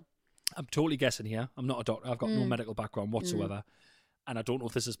testicle? I'm totally guessing here. I'm not a doctor. I've got no medical background whatsoever. And I don't know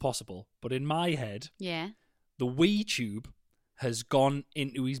if this is possible. But in my head, Yeah. the wee tube has gone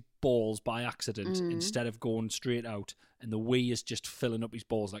into his balls by accident instead of going straight out. And the wee is just filling up his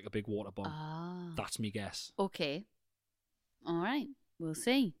balls like a big water bomb. Ah. That's me guess. Okay. All right. We'll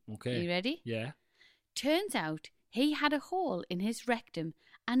see. Okay. Are you ready? Yeah. Turns out He had a hole in his rectum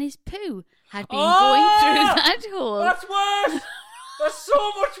and his poo had been going through that hole. That's worse! That's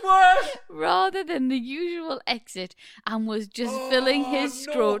so much worse! Rather than the usual exit and was just filling his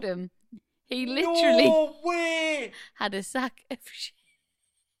no. scrotum. He literally No way! had a sack of shit.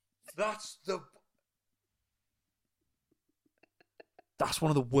 That's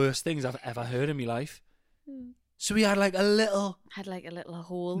one of the worst things I've ever heard in my life. So he had like a little Had like a little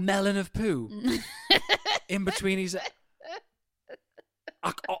hole. melon of poo in between his...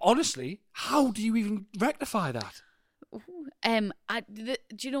 Honestly, how do you even rectify that? Do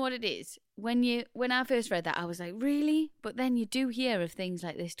you know what it is? When I first read that, I was like, really? But then you do hear of things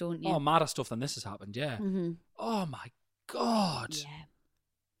like this, don't you? Oh, madder stuff than this has happened, yeah. Mm-hmm. Oh my God. Yeah.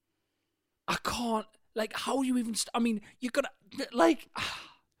 I can't, like, how do you even, I mean, you're gonna, like,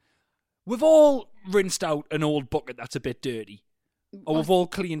 we've all rinsed out an old bucket that's a bit dirty. Or we've all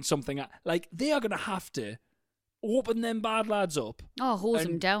cleaned something out. Like, they are gonna have to open them bad lads up. Oh, hose and-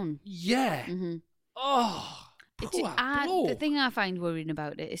 them down. Yeah. Mm-hmm. Oh, poor bloke. The thing I find worrying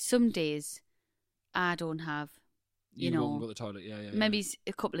about it is some days I don't have, you go know, and go to the toilet, yeah. maybe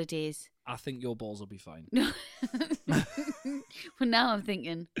a couple of days. I think your balls will be fine. Well, now I'm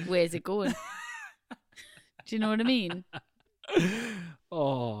thinking, where's it going? Do you know what I mean?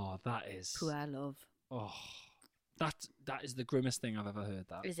 Oh, that is. Who I love. Oh, that is the grimmest thing I've ever heard.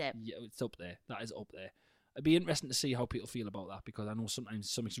 That Is it? Yeah, it's up there. That is up there. It'd be interesting to see how people feel about that because I know sometimes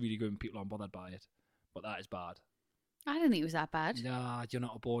something's really good and people aren't bothered by it, but that is bad. I didn't think it was that bad. Nah, you're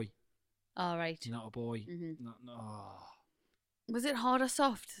not a boy. All right. You're not a boy. Mhm. No. Was it hard or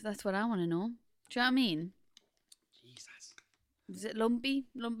soft? That's what I want to know. Do you know what I mean? Jesus. Was it lumpy,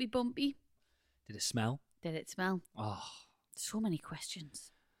 bumpy? Did it smell? Did it smell? Oh. So many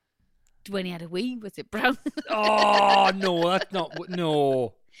questions. When he had a wee, was it brown? Oh no, that's not.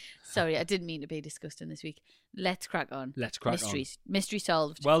 No. Sorry, I didn't mean to be disgusting this week. Let's crack on. Let's crack Mysteries. Mystery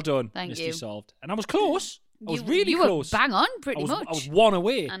solved. Well done. Thank Mystery you. solved. And I was close. I was You- really you close. were bang on, pretty much. I was one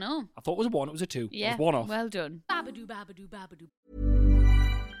away. I know. I thought it was a one. It was a two. Yeah. It was one off. Well done. Babadoo, babadoo, babadoo.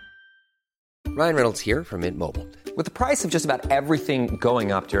 Ryan Reynolds here from Mint Mobile. With the price of just about everything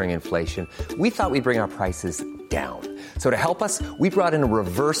going up during inflation, we thought we'd bring our prices down. So to help us, we brought in a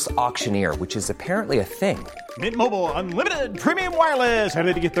reverse auctioneer, which is apparently a thing. Mint Mobile Unlimited Premium Wireless. How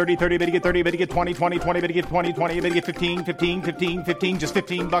to get 30, 30, bit to get 30, bit to get 20, 20, 20, bit to get 20, 20, bit to get 15, 15, 15, 15, just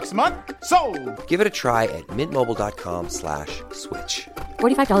 $15 a month? Sold! Give it a try at mintmobile.com/switch.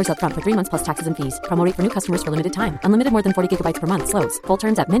 $45 up front for 3 months plus taxes and fees. Promo rate for new customers for limited time. Unlimited more than 40 gigabytes per month. Slows full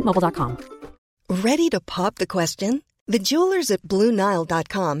terms at mintmobile.com. Ready to pop the question? The jewelers at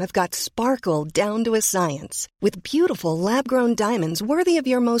BlueNile.com have got sparkle down to a science with beautiful lab-grown diamonds worthy of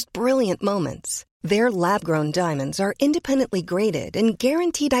your most brilliant moments. Their lab-grown diamonds are independently graded and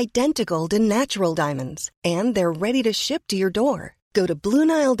guaranteed identical to natural diamonds, and they're ready to ship to your door. Go to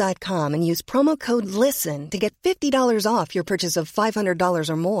BlueNile.com and use promo code LISTEN to get $50 off your purchase of $500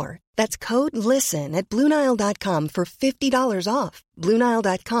 or more. That's code LISTEN at BlueNile.com for $50 off.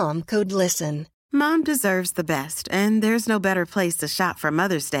 BlueNile.com, code LISTEN. Mom deserves the best, and there's no better place to shop for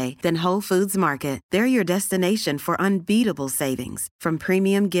Mother's Day than Whole Foods Market. They're your destination for unbeatable savings, from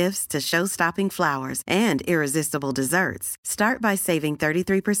premium gifts to show-stopping flowers and irresistible desserts. Start by saving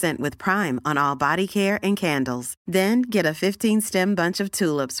 33% with Prime on all body care and candles. Then get a 15-stem bunch of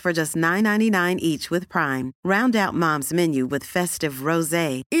tulips for just $9.99 each with Prime. Round out Mom's menu with festive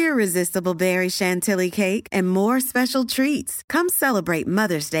rosé, irresistible berry chantilly cake, and more special treats. Come celebrate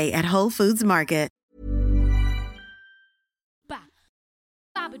Mother's Day at Whole Foods Market.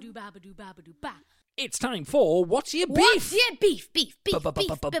 Babadoo, babadoo, babadoo, ba. It's time for What's Your Beef? What's your beef? Beef.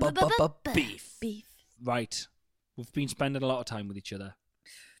 Beef. Right. We've been spending a lot of time with each other.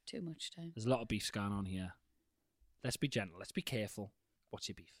 Too much time. There's a lot of beefs going on here. Let's be gentle. Let's be careful. What's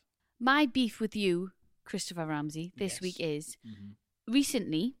your beef? My beef with you, Christopher Ramsey, this Yes. week is Mm-hmm.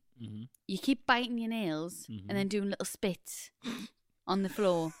 recently Mm-hmm. you keep biting your nails and then doing little spits on the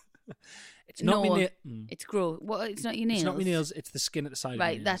floor. It's not No, me It's gross. What? It's not your nails. It's not my nails. It's the skin at the side of my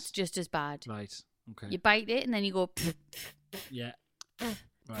Right, nails. that's just as bad. Right. Okay. You bite it and then you go. Yeah.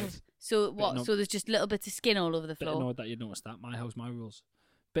 Right. So what? anno- So there's just little bits of skin all over the Bit floor. annoyed that you'd noticed that. My house, my rules.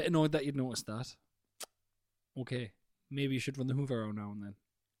 Bit annoyed that you'd noticed that. Okay. Maybe you should run the Hoover around now and then.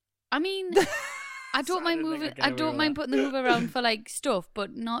 I mean, I don't Sorry, I mind didn't think moving. I'd get I away don't with mind that. putting the Hoover around for like stuff,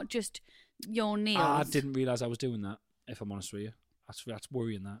 but not just your nails. I didn't realise I was doing that, if I'm honest with you. That's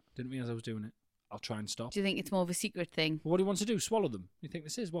worrying that. Didn't realise I was doing it. I'll try and stop. Do you think it's more of a secret thing? What do you want to do? Swallow them? You think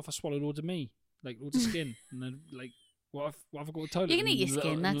this is? What if I swallow loads of me? Like loads of skin? And then, like, what if I go to the toilet? You can eat your and skin,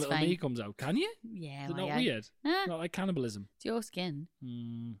 little, that's little fine. me comes out. Can you? Yeah, Is it why not I- weird? Nah, Not like cannibalism. it's your skin.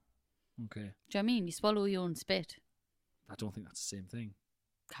 Okay. Do you know what I mean? You swallow your own spit. I don't think that's the same thing.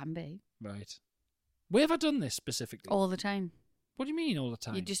 Can be. Right. Where have I done this specifically? All the time. What do you mean all the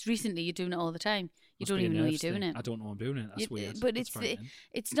time? You just recently you're doing it all the time. You Must don't be a even know you're nerves doing thing. it. I don't know I'm doing it. That's weird. But That's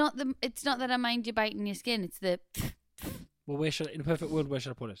it's not that I mind you biting your skin. It's the Well, where should in a perfect world, where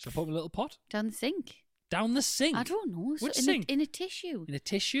should I put it? Should I put it in a little pot? down the sink. Down the sink? I don't know. Which in sink? In a tissue. In a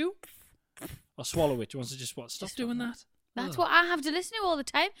tissue? Or swallow it? Do you want to just what? Stop Just doing swallow that? That's Ugh. what I have to listen to all the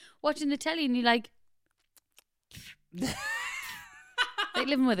time, watching the telly, and you're like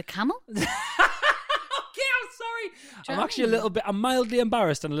living with a camel. Okay, I'm sorry. I'm actually a little bit. I'm mildly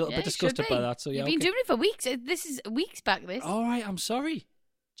embarrassed and a little Yeah, bit you should disgusted by be. that. So yeah, You've been okay. doing it for weeks. This is weeks back. This. All right, I'm sorry.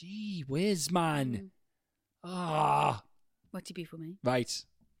 Gee whiz, man. Ah. What's your beef with me? Right.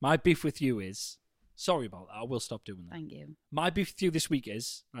 My beef with you is. Sorry about that. I will stop doing that. Thank you. My beef with you this week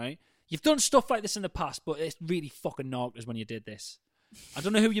is, right? You've done stuff like this in the past, but it's really fucking knockers when you did this. I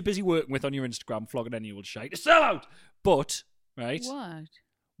don't know who you're busy working with on your Instagram, flogging any old shite. It's sell out! But, right? What?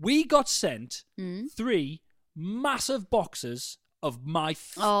 We got sent 3 massive boxes of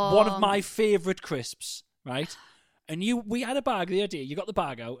one of my favourite crisps, right? And we had a bag the other day. You got the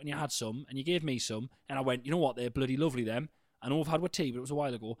bag out and you had some and you gave me some. And I went, you know what? They're bloody lovely, them. I know I've had with tea, but it was a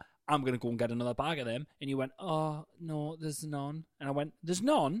while ago. I'm going to go and get another bag of them. And you went, oh, no, there's none. And I went, there's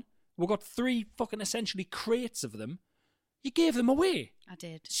none? We got 3 fucking essentially crates of them. You gave them away. I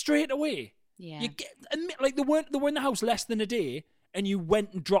did. Straight away. Yeah. Like they weren't in the house less than a day, and you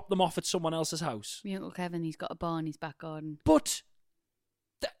went and dropped them off at someone else's house. My Uncle Kevin, he's got a bar in his back garden. But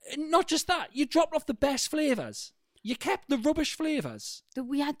not just that, you dropped off the best flavours. You kept the rubbish flavours.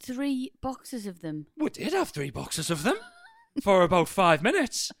 We had 3 boxes of them. We did have 3 boxes of them for about 5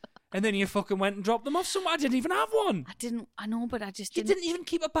 minutes. And then you fucking went and dropped them off somewhere. I didn't even have one. I know, but I just You didn't even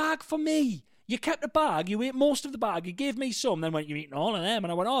keep a bag for me. You kept a bag, you ate most of the bag, you gave me some, then went, you're eating all of them.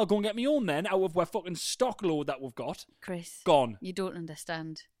 And I went, oh, I'll go and get my own then, out of our fucking stock load that we've got. Chris. Gone. You don't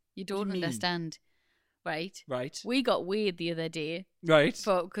understand. You What do don't you mean? understand. Right? Right. We got weird the other day. Right.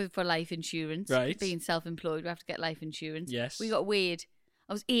 For life insurance. Right. Being self-employed, we have to get life insurance. Yes. We got weird.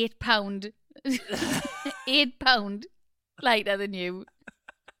 I was £8. £8 lighter than you.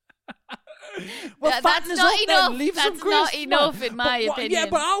 Well, that's fatten us not up enough. then. Leave That's some not crisps, enough man. in my But opinion. Yeah,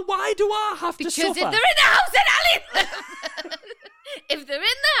 but why do I have Because to if suffer? they're in the house, then I'll eat them. If they're in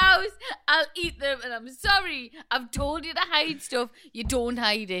the house, I'll eat them. And I'm sorry, I've told you to hide stuff. You don't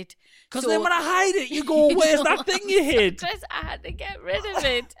hide it. Because then when I hide it, you go, where's that thing you hid? Chris, I had to get rid of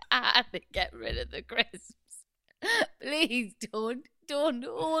it. I had to get rid of the crisps. Please don't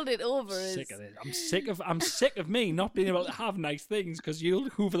hold it over us. Sick of this. I'm sick of me not being able to have nice things because you'll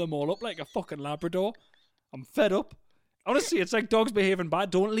hoover them all up like a fucking Labrador. I'm fed up. Honestly, it's like dogs behaving bad.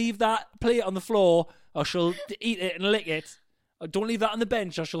 Don't leave that plate on the floor or she'll eat it and lick it. Or don't leave that on the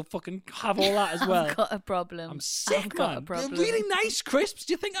bench or she'll fucking have all that as well. I've got a problem. I'm sick, I've got man. a problem. They're really nice crisps.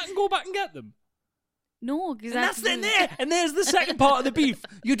 Do you think I can go back and get them? No, because And that's in there. And there's the second part of the beef.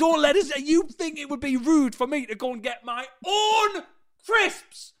 You don't let us. You think it would be rude for me to go and get my own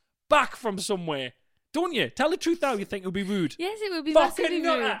crisps back from somewhere, don't you? Tell the truth now. You think it would be rude? Yes, it would be Fucking massively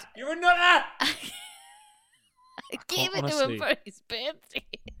nutter. rude. You're a nutter. I gave it to honestly. him for his birthday.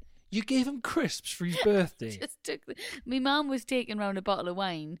 You gave him crisps for his birthday. Just took my mum was taking round a bottle of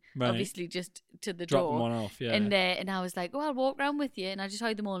wine, Right. obviously just to the Dropping door. one off, yeah. And I was like, oh, I'll walk round with you. And I just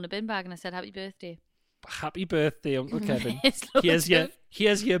hid them all in a bin bag and I said, happy birthday. Happy birthday, Uncle Kevin. It's loads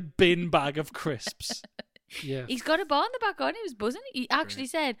Here's your bin bag of crisps. Yeah. He's got a bar in the back garden. He was buzzing. He actually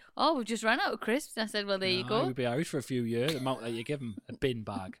said, oh, we've just run out of crisps. And I said, well, there you He go. would be out for a few years. The amount that you give him, a bin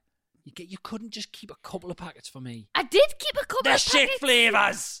bag. You couldn't just keep a couple of packets for me. I did keep a couple They're of shit packets.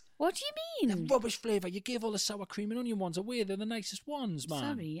 flavours. What do you mean? The rubbish flavour. You gave all the sour cream and onion ones away. They're the nicest ones, man.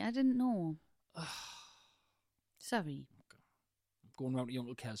 Sorry, I didn't know. Sorry. I'm going round to your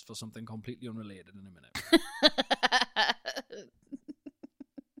Uncle Kez for something completely unrelated in a minute.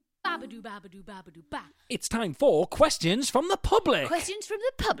 Babadoo, babadoo, babadoo, ba. It's time for questions from the public. Questions from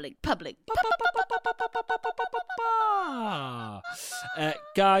the public.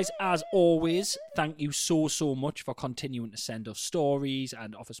 Guys, as always, thank you so much for continuing to send us stories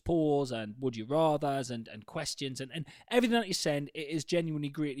and office polls and would you rathers and questions and everything that you send. It is genuinely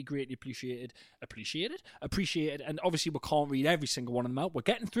greatly appreciated. And obviously we can't read every single one of them out. We're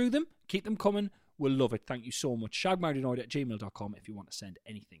getting through them. Keep them coming. We'll love it. Thank you so much. shagmarriedanoid@gmail.com if you want to send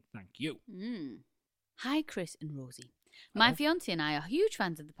anything. Thank you. Hi, Chris and Rosie. My fiance and I are huge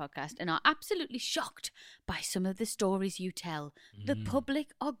fans of the podcast and are absolutely shocked by some of the stories you tell. The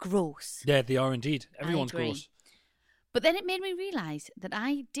public are gross. Yeah, they are indeed. Everyone's I agree. gross. But then it made me realise that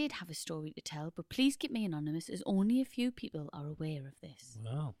I did have a story to tell, but please keep me anonymous as only a few people are aware of this.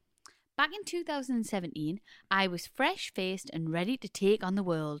 Wow. Back in 2017, I was fresh-faced and ready to take on the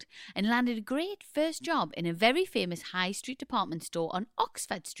world and landed a great first job in a very famous high street department store on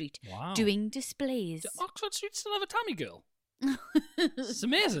Oxford Street, Wow. doing displays. Does Oxford Street still have a Tammy girl? It's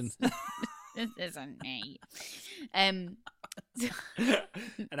amazing. This isn't me. And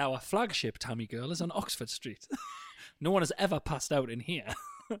our flagship Tammy girl is on Oxford Street. No one has ever passed out in here.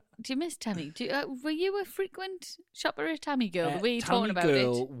 Do you miss Tammy? Were you a frequent shopper at Tammy Girl? The way you're talking about Tammy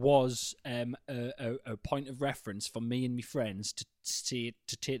Girl it. was a point of reference for me and my friends to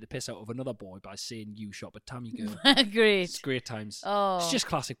take the piss out of another boy by saying you shop at Tammy Girl. Great. It's great times. Oh. It's just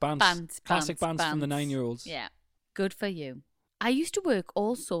classic bands. Classic bands from the bands. 9-year-olds. Yeah. Good for you. I used to work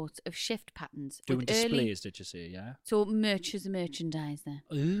all sorts of shift patterns. Doing with displays, did you say, yeah? So merch is a merchandiser.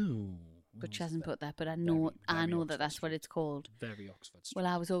 Ooh. But she hasn't put that, but I know that that's what it's called. Very Oxford Street. Well,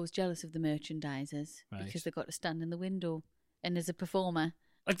 I was always jealous of the merchandisers Right. because they got to stand in the window. And as a performer,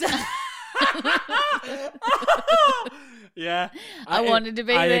 Yeah. I wanted to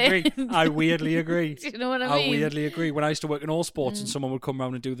be I there. agree. I weirdly agree. Do you know what I I mean? weirdly agree. When I used to work in all sports and someone would come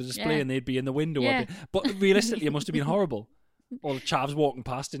around and do the display Yeah. and they'd be in the window. Yeah. But realistically, it must have been horrible. All the chavs walking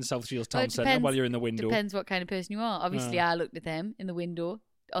past in South Shields Well, Town it Centre while you're in the window. Depends what kind of person you are. Obviously, I looked at them in the window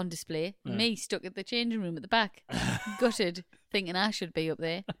on display. Yeah. Me stuck at the changing room at the back, gutted, thinking I should be up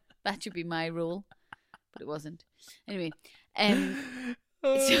there. That should be my role, but it wasn't. Anyway, so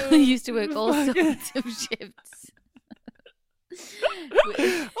I used to work all sorts of shifts.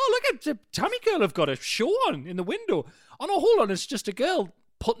 Oh, look at Tammy Girl have got a show on in the window. Oh no, hold on, it's just a girl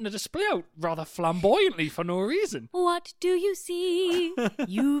putting a display out rather flamboyantly for no reason. What do you see,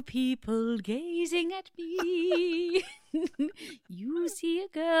 you people gazing at me? You see a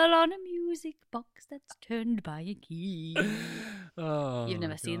girl on a music box that's turned by a key. Oh, You've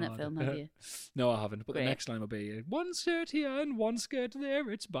never seen that God. film, have you? No, I haven't. But Great. the next line will be one skirt here and one skirt there.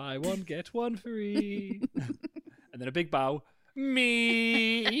 It's buy one, get one free. And then a big bow.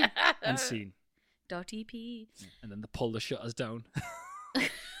 Me. And scene. .ep. And then they pull the shutters down.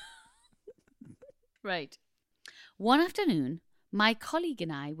 Right. One afternoon, my colleague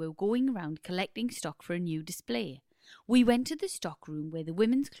and I were going around collecting stock for a new display. We went to the stock room where the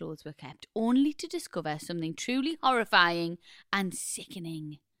women's clothes were kept, only to discover something truly horrifying and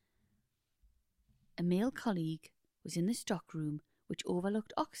sickening. A male colleague was in the stock room, which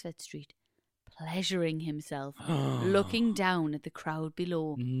overlooked Oxford Street, pleasuring himself, looking down at the crowd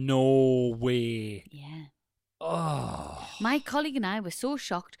below. No way. Yeah. Oh. My colleague and I were so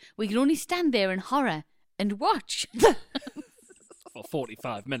shocked we could only stand there in horror and watch. For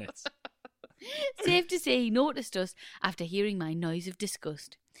 45 minutes. Safe to say he noticed us after hearing my noise of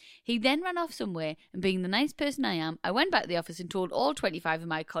disgust. He then ran off somewhere, and being the nice person I am, I went back to the office and told all 25 of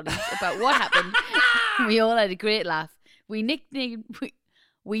my colleagues about what happened. We all had a great laugh. We nicknamed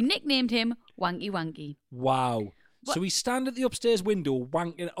him Wanky Wanky. Wow. What? So we stand at the upstairs window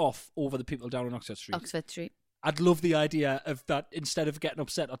wanking off over the people down on Oxford Street. Oxford Street. I'd love the idea of that. Instead of getting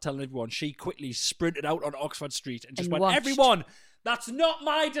upset or telling everyone, she quickly sprinted out on Oxford Street and just And went, watched. everyone, that's not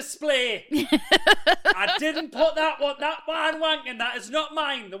my display. I didn't put that one wanking. That is not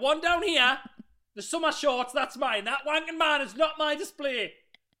mine. The one down here, the summer shorts, that's mine. That wanking man is not my display.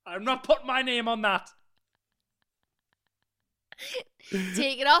 I'm not putting my name on that.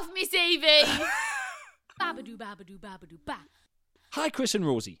 Take it off me, CV. Babadoo, babadoo, babadoo, ba. Hi, Chris and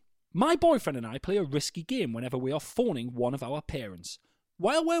Rosie. My boyfriend and I play a risky game whenever we are phoning one of our parents.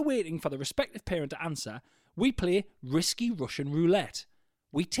 While we're waiting for the respective parent to answer, we play risky Russian roulette.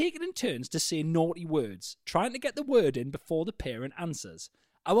 We take it in turns to say naughty words, trying to get the word in before the parent answers.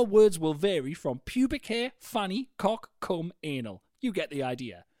 Our words will vary from pubic hair, fanny, cock, cum, anal. You get the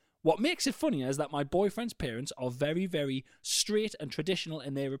idea. What makes it funnier is that my boyfriend's parents are very, very straight and traditional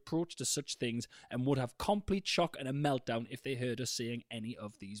in their approach to such things and would have complete shock and a meltdown if they heard us saying any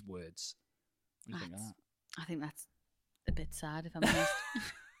of these words. What do you think of that? I think that's a bit sad, if I'm honest.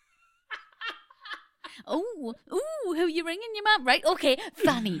 Oh, ooh, who you ringing, your mum? Right, okay,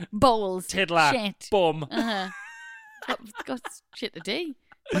 fanny, bowls, Tiddler, shit. bum. Got shit to do.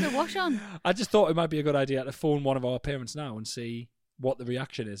 Put a wash on. I just thought it might be a good idea to phone one of our parents now and see what the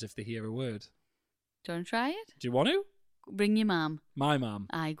reaction is if they hear a word. Do you want to try it? Do you want to? Ring your mum. My mum.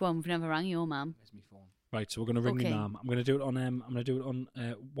 Aye, go on. We've never rang your mum. Where's my phone? Right, so we're going to ring Okay. my mum. I'm going to do it on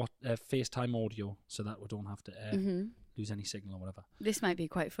FaceTime audio, so that we don't have to lose any signal or whatever. This might be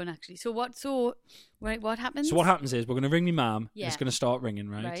quite fun, actually. So what happens? So what happens is we're going to ring my mum. Yeah. It's going to start ringing,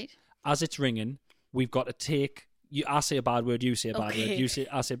 right? Right. As it's ringing, we've got to take. I say a bad word, you say a bad Okay. word.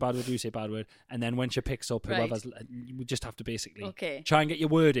 I say a bad word, you say a bad word, and then when she picks up, Right. whoever's, we just have to basically Okay. try and get your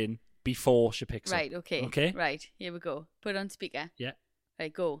word in before she picks Right, up. okay. Okay. Right, here we go. Put it on speaker. Yeah.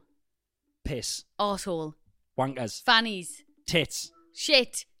 Right, go. piss, Arsehole. wankers, Fannies. tits,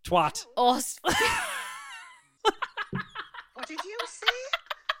 Shit. twat. Arse. What did you say?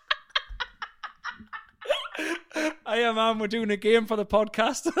 Hiya, man. We're doing a game for the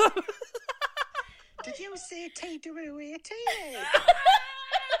podcast. Did you say T-W-A-T?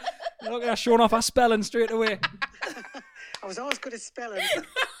 Look, I'm showing off our spelling straight away. I was always good at spelling.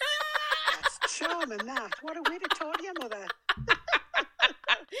 That's charming, that. What a way to talk to your mother.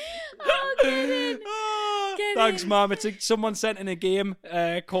 Oh, get in. Get Thanks, in. Mum. Someone sent in a game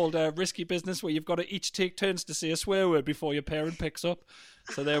called Risky Business where you've got to each take turns to say a swear word before your parent picks up.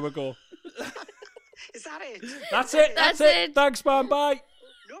 So there we go. Is that it? That's it. That's That's it. it. Thanks, Mum. Bye.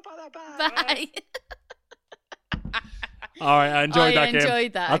 No bother, bye. Bye. All right, I enjoyed that I game.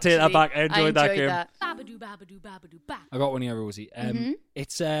 enjoyed that. I'll take that actually. back. I enjoyed that game. Babadoo, babadoo, babadoo, ba. I got one here, Rosie. Mm-hmm.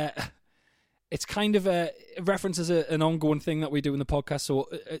 It's kind of it references an ongoing thing that we do in the podcast. So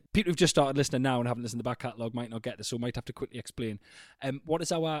people who've just started listening now and haven't listened to the back catalogue might not get this, so might have to quickly explain. What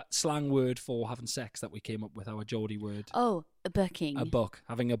is our slang word for having sex that we came up with? Our Geordie word. Oh, a bucking. A buck.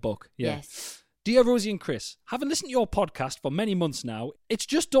 Having a buck. Yeah. Yes. Dear Rosie and Chris, having listened to your podcast for many months now, it's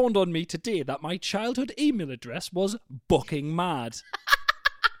just dawned on me today that my childhood email address was Bucking Mad.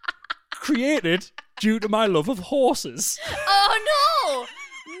 Created due to my love of horses. Oh,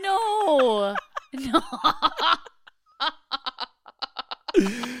 no. No.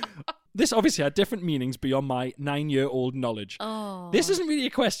 This obviously had different meanings beyond my 9-year-old knowledge. Oh. This isn't really a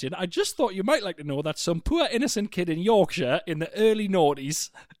question. I just thought you might like to know that some poor innocent kid in Yorkshire in the early noughties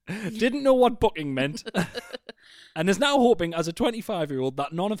didn't know what bucking meant and is now hoping as a 25-year-old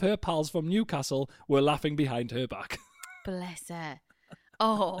that none of her pals from Newcastle were laughing behind her back. Bless her.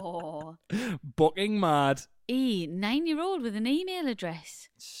 Oh. Bucking Mad. 9-year-old with an email address.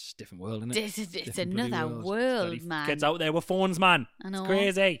 It's a different world, isn't it? It's another world, man. Kids out there with phones, man. I know. It's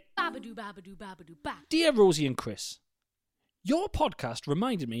crazy. Babadoo, babadoo, babadoo, ba. Dear Rosie and Chris, your podcast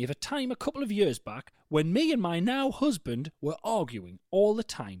reminded me of a time a couple of years back when me and my now husband were arguing all the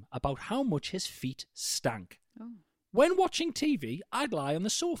time about how much his feet stank. Oh. When watching TV, I'd lie on the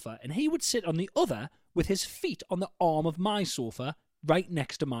sofa and he would sit on the other with his feet on the arm of my sofa right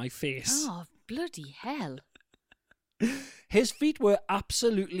next to my face. Oh, bloody hell. His feet were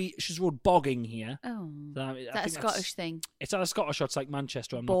absolutely, she's wrote bogging here. Oh. I That's a think Scottish thing. It's not a Scottish, or it's like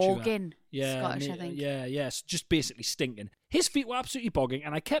Manchester, I'm not sure. Bogging. Yeah, Scottish, I think. Yeah, it's just basically stinking. His feet were absolutely bogging,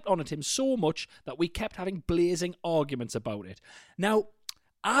 and I kept on at him so much that we kept having blazing arguments about it. Now,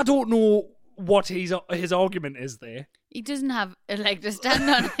 I don't know what his argument is there. He doesn't have a leg to stand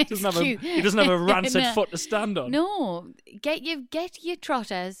on. He doesn't have a rancid No. foot to stand on. No, get your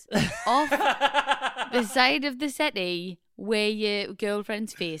trotters off the side of the settee where your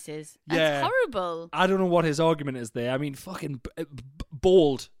girlfriend's face is. That's Yeah. horrible. I don't know what his argument is there. I mean, fucking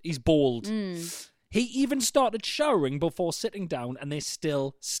bald. He's bald. He even started showering before sitting down, and they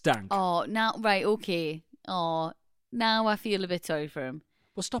still stank. Oh, now right, okay. Oh, now I feel a bit sorry for him.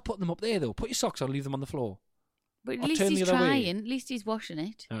 Well, stop putting them up there, though. Put your socks on, leave them on the floor. But at Or least turn he's the other way. trying. At least he's washing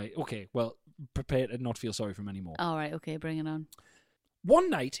it. All right, okay. Well, prepare to not feel sorry for him anymore. All right, okay, bring it on.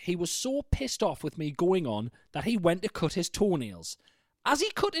 One night, he was so pissed off with me going on that he went to cut his toenails. As he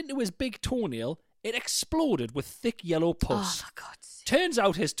cut into his big toenail, it exploded with thick yellow pus. Oh, for God's sake. Turns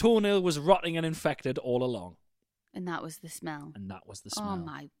out his toenail was rotting and infected all along. And that was the smell. And that was the smell. Oh,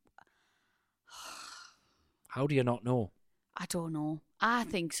 my. How do you not know? I don't know. I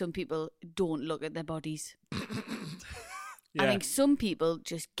think some people don't look at their bodies. Yeah. I think some people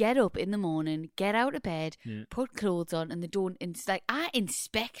just get up in the morning, get out of bed, Yeah. put clothes on, and they don't. Like, I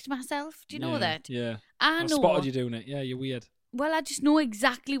inspect myself. Do you know Yeah, that? Yeah. I I've know. spotted you doing it. Yeah, you're weird. Well, I just know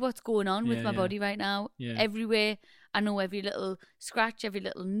exactly what's going on with Yeah, my yeah. body right now. Yeah. Everywhere. I know every little scratch, every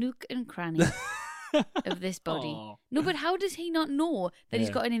little nook and cranny of this body. Aw. No, but how does he not know that he's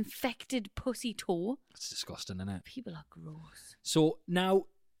Yeah. got an infected pussy toe? It's disgusting, isn't it? People are gross. So now,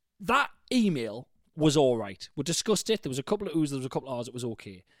 that email was all right. We discussed it. There was a couple of oohs, there was a couple of ahs. It was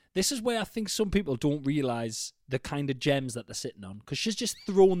okay. This is where I think some people don't realise the kind of gems that they're sitting on, because she's just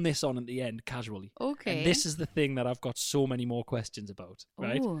thrown this on at the end casually. Okay. And this is the thing that I've got so many more questions about,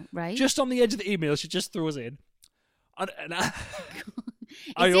 right? Oh, right. Just on the edge of the email, she just throws in. And I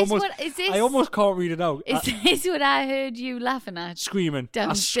Is this almost can't read it out. Is this what I heard you laughing at? Screaming.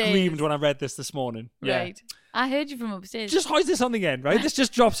 Downstairs. I screamed when I read this morning. Yeah. Right. I heard you from upstairs. Just how's this on the end, right? This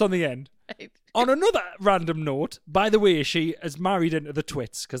just drops on the end. Right. On another random note, by the way, she is married into the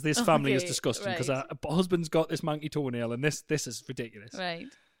twits because this family is Okay, disgusting because right. her husband's got this monkey toenail and this is ridiculous. Right.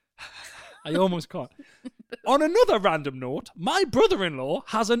 I almost can't. On another random note, my brother-in-law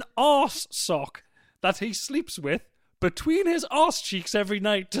has an arse sock that he sleeps with between his arse cheeks every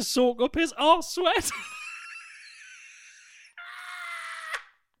night to soak up his arse sweat.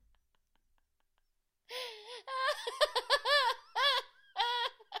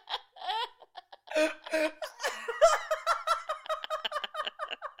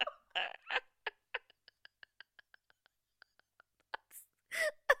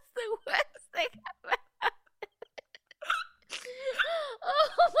 That's the worst thing ever. Oh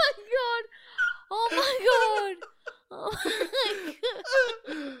my god! Oh my god! Oh my god!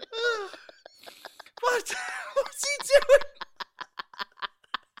 What? What's he doing?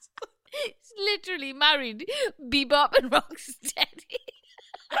 He's literally married Bebop and Rocksteady.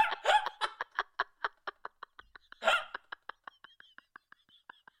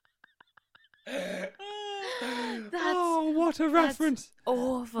 Oh, what a reference.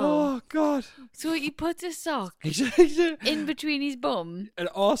 Awful. Oh, God. So he puts a sock He's in between his bum. an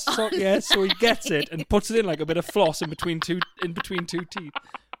arse sock, yeah, so he gets it and puts it in like a bit of floss in between two teeth.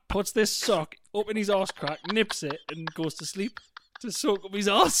 Puts this sock up in his arse crack, nips it, and goes to sleep to soak up his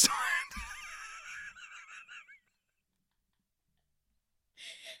arse.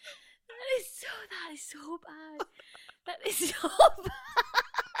 That is so bad. That is so bad.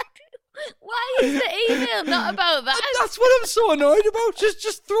 Why is the email not about that? That's what I'm so annoyed about.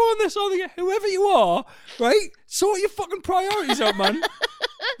 Just throwing this on there. Whoever you are, right? Sort your fucking priorities out, man.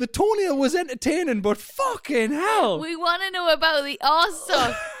 The toenail was entertaining, but fucking hell. We want to know about the arse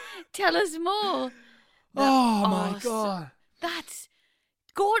sock. Tell us more. The Oh, my arse- God. That's...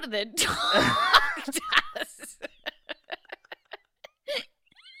 Go to the doctors.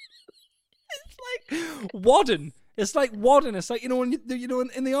 Wadden. It's like wadding. It's like, in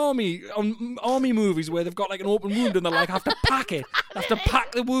the army, on army movies where they've got like an open wound and they like have to pack it. They have to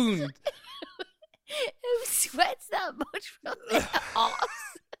pack the wound. Who sweats that much from the arse?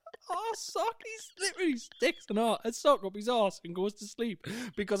 Oh, sock. He literally sticks a sock up his arse and goes to sleep.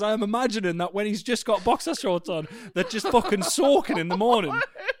 Because I'm imagining that when he's just got boxer shorts on, they're just fucking soaking in the morning.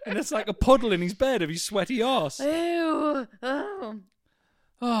 And it's like a puddle in his bed of his sweaty arse. Ew. Oh.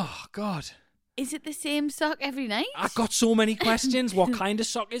 Oh, God. Is it the same sock every night? I've got so many questions. What kind of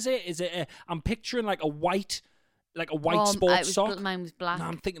sock is it? Is it I'm picturing like a white sports sock. Mine was black. No,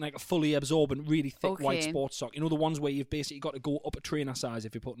 I'm thinking like a fully absorbent, really thick white Okay. sports sock. You know, the ones where you've basically got to go up a trainer size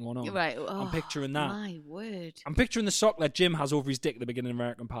if you're putting one on. Right. I'm picturing that. My word. I'm picturing the sock that Jim has over his dick at the beginning of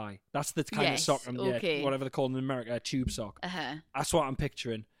American Pie. That's the kind Yes, of sock, okay. whatever they call it in America, a tube sock. Uh-huh. That's what I'm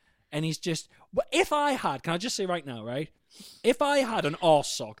picturing. And he's just... If I had... Can I just say right now, right? If I had an arse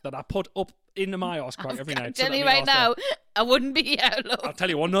sock that I put up into my arse crack every night... I'm telling you right now, I wouldn't be here, look. I'll tell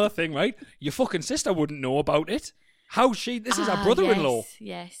you one other thing, right? Your fucking sister wouldn't know about it. This is our brother-in-law.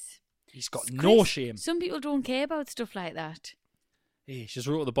 Yes. He's got no Chris, shame. Some people don't care about stuff like that. Hey, she's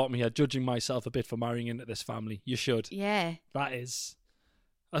wrote at the bottom here, judging myself a bit for marrying into this family. You should. Yeah. That's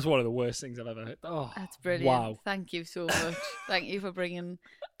one of the worst things I've ever heard. Oh, That's brilliant. Wow. Thank you so much. Thank you for bringing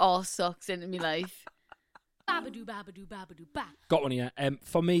arse socks into my life. Babadoo, babadoo, babadoo, ba. Got one here.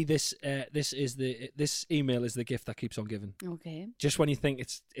 For me, this email is the gift that keeps on giving. Okay. Just when you think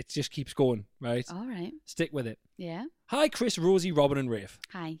it just keeps going, right? All right. Stick with it. Yeah. Hi, Chris, Rosie, Robin, and Rafe.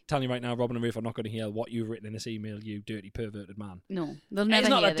 Hi. Telling you right now, Robin and Rafe are not going to hear what you've written in this email. You dirty perverted man. No, they'll never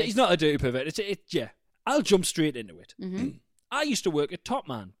hear this. He's not a dirty pervert. Yeah. I'll jump straight into it. Mm-hmm. I used to work at Top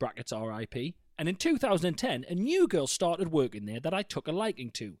Man, brackets RIP, and in 2010, a new girl started working there that I took a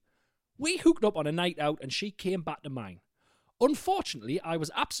liking to. We hooked up on a night out and she came back to mine. Unfortunately, I was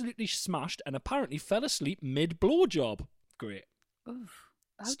absolutely smashed and apparently fell asleep mid-blowjob. Great. Oof.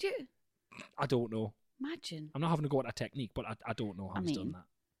 How'd you... I don't know. Imagine. I'm not having to go at that technique, but I don't know how he's done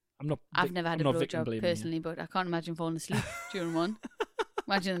that. I've never had a blowjob personally, but I can't imagine falling asleep during one.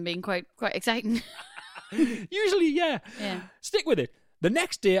 Imagine them being quite exciting. Usually, yeah. Yeah. Stick with it. The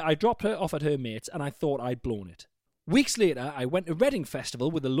next day, I dropped her off at her mates and I thought I'd blown it. Weeks later, I went to Reading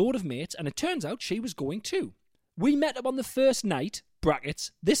Festival with a load of mates and it turns out she was going too. We met up on the first night,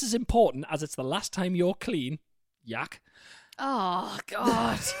 brackets, this is important as it's the last time you're clean, yak. Oh,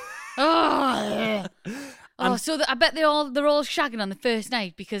 God. So I bet they're all shagging on the first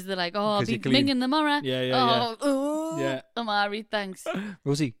night because they're like, I'll be minging tomorrow. Yeah. Yeah. Amari, thanks.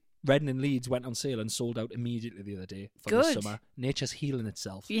 Rosie, Reading and Leeds went on sale and sold out immediately the other day for the summer. Nature's healing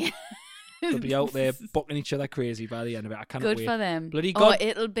itself. Yeah. They'll be out there bucking each other crazy by the end of it. I cannot wait. Good for them. Bloody God.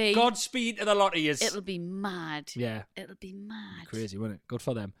 It'll be... Godspeed to the lot of yous. It'll be mad. Yeah. It'll be mad. Crazy, won't it? Good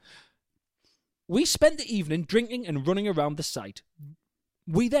for them. We spent the evening drinking and running around the site.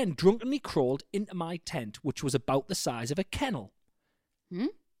 We then drunkenly crawled into my tent, which was about the size of a kennel.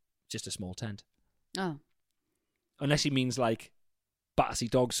 Just a small tent. Oh. Unless he means like Battersea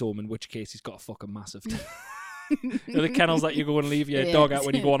Dog Soam, in which case he's got a fucking massive tent. You know, the kennels that you go and leave your Yeah. dog at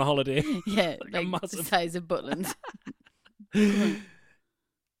when you go on a holiday. Yeah, Like a like the massive- size of Butlins.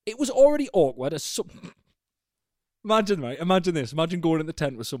 It was already awkward as Imagine this. Imagine going in the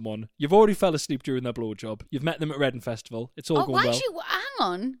tent with someone. You've already fell asleep during their blowjob. You've met them at Reading Festival. It's all Oh, going well. hang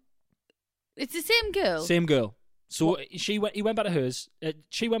on. It's the same girl. Same girl. So he went back to hers.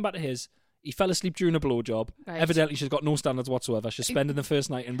 She went back to his. He fell asleep during a blowjob. Right. Evidently, she's got no standards whatsoever. She's spending the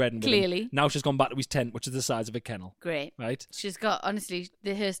first night in Reading with him. Clearly. Now she's gone back to his tent, which is the size of a kennel. Great. Right? She's got, honestly,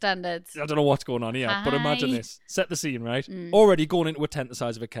 her standards. I don't know what's going on here, but imagine Hi. this. Set the scene, right? Mm. Already going into a tent the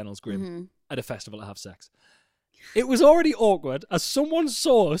size of a kennel's grim Mhm. at a festival to have sex. It was already awkward as someone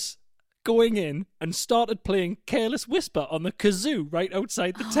saw us going in and started playing Careless Whisper on the kazoo right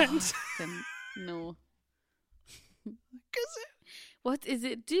outside the tent. No. What is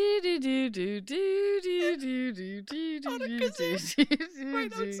it? Do do do do do do do do do do do.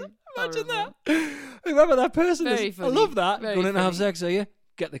 Imagine that. Whoever that person Very is. funny. I love that. Very Going in to have funny. sex, are you?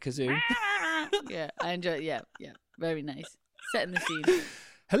 Get the kazoo. Yeah, I enjoy it. Yeah, yeah. Very nice. Setting the scene.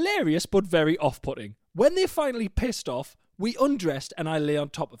 Hilarious, but very off-putting. When they finally pissed off, we undressed and I lay on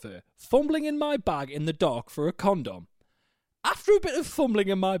top of her, fumbling in my bag in the dark for a condom. After a bit of fumbling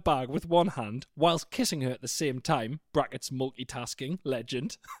in my bag with one hand, whilst kissing her at the same time, brackets multitasking,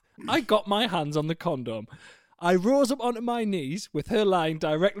 legend, I got my hands on the condom. I rose up onto my knees with her lying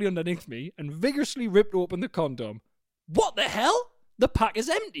directly underneath me and vigorously ripped open the condom. What the hell? The pack is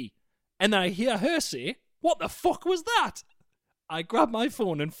empty. And I hear her say, what the fuck was that? I grab my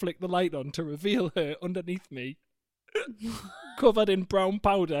phone and flick the light on to reveal her underneath me. Covered in brown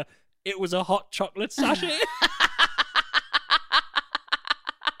powder. It was a hot chocolate sachet.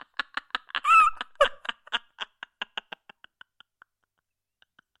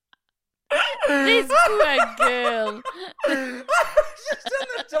 This poor girl. Just in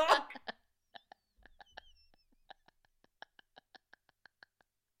the dark.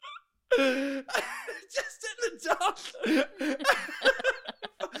 Just in the dark.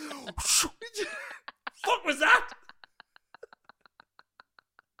 Fuck was that?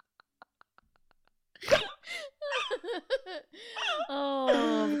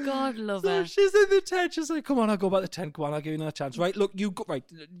 Oh, God love So her. she's in the tent. She's like, "Come on, I'll go back to the tent. Come on, I'll give you another chance." Right, look, you go. Right.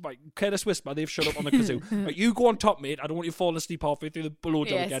 Careless Whisper. They've shut up on the kazoo. Right, you go on top, mate. I don't want you falling asleep halfway through the blowjob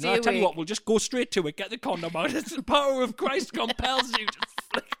Yeah, again. stay And I tell you awake. what, we'll just go straight to it. Get the condom out. It's the power of Christ compels you. Just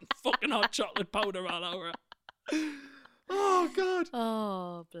flicking fucking hot chocolate powder all over her. Oh God.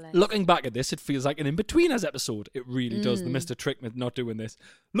 Oh, bless. Looking back at this, it feels like an in-betweeners episode. It really does. The Mm. Mr. Trickman not doing this.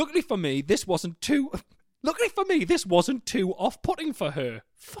 Luckily for me, this wasn't too off-putting for her.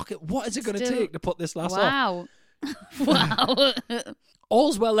 Fuck it. What is it going to Still- take to put this lass off? Wow. Wow.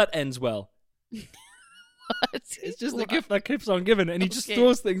 All's well that ends well. What? It's just the gift that keeps on giving, and he just Okay.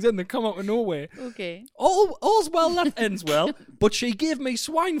 throws things in that come out of nowhere. Okay. All's well that ends well, but she gave me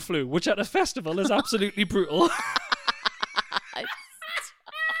swine flu, which at a festival is absolutely brutal.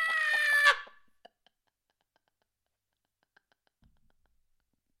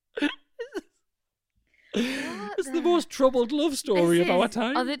 It's the most troubled love story Is of our it?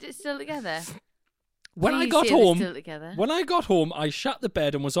 time. Are they still together? When I Please got say they're home, still together. I shat the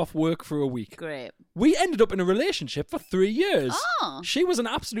bed and was off work for a week. Great. We ended up in a relationship for 3 years. Oh. She was an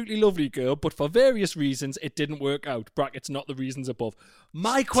absolutely lovely girl, but for various reasons, it didn't work out. Brackets, not the reasons above.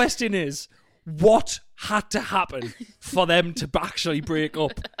 My question is, what had to happen for them to actually break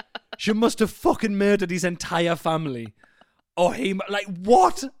up? She must have fucking murdered his entire family. Or he, like,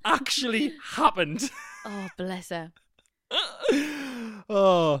 what actually happened? Oh, bless her.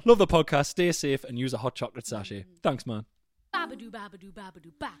 Oh, love the podcast. Stay safe and use a hot chocolate sachet. Thanks, man. Babadoo, babadoo,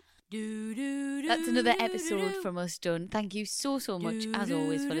 babadoo, ba. Doo, doo, doo, That's another doo, episode doo. from us done. Thank you so much, as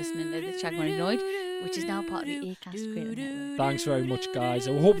always, for listening to the Shagman Annoyed, which is now part of the Acast Creator Network. Thanks very much, guys.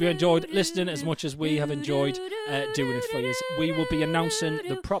 I hope you enjoyed listening as much as we have enjoyed doing it for you. We will be announcing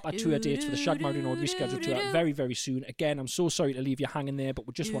the proper tour dates for the Shag Married Annoyed rescheduled tour very, very soon. Again, I'm so sorry to leave you hanging there, but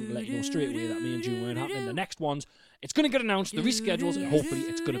we just want to let you know straight away that me and June weren't happening. The next ones, it's going to get announced, the reschedules, and hopefully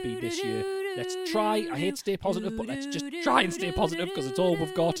it's going to be this year. Let's try. I hate stay positive, but let's just try and stay positive because it's all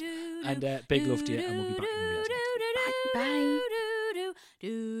we've got. And big love to you, and we'll be back in New Year's next. Bye.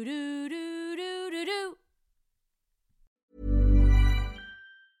 Doo, doo, doo, doo, doo, doo.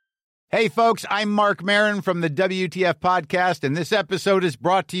 Hey, folks, I'm Mark Maron from the WTF Podcast, and this episode is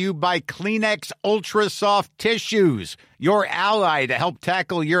brought to you by Kleenex Ultra Soft Tissues. your ally to help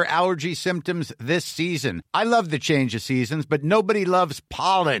tackle your allergy symptoms this season. I love the change of seasons, but nobody loves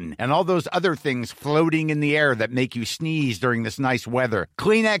pollen and all those other things floating in the air that make you sneeze during this nice weather.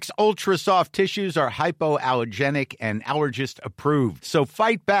 Kleenex Ultra Soft Tissues are hypoallergenic and allergist approved. So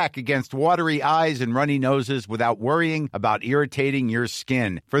fight back against watery eyes and runny noses without worrying about irritating your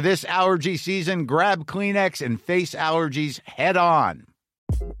skin. For this allergy season, grab Kleenex and face allergies head on.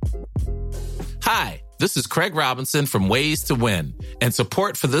 Hi, this is Craig Robinson from Ways to Win, and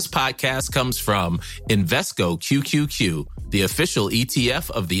support for this podcast comes from Invesco QQQ, the official ETF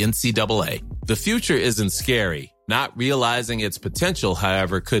of the NCAA. The future isn't scary. Not realizing its potential,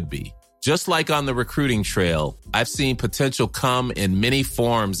 however, could be. Just like on the recruiting trail, I've seen potential come in many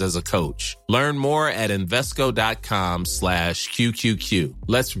forms as a coach. Learn more at Invesco.com/QQQ.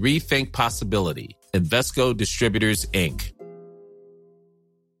 Let's rethink possibility. Invesco Distributors, Inc.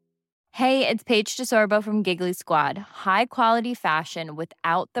 Hey, it's Paige DeSorbo from Giggly Squad. High quality fashion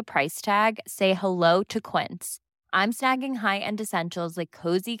without the price tag. Say hello to Quince. I'm snagging high-end essentials like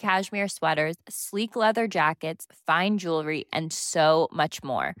cozy cashmere sweaters, sleek leather jackets, fine jewelry, and so much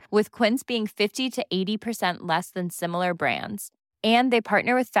more. With Quince being 50 to 80% less than similar brands. And they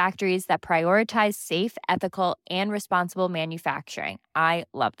partner with factories that prioritize safe, ethical, and responsible manufacturing. I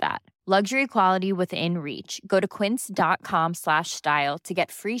love that. Luxury quality within reach. Go to quince.com/style to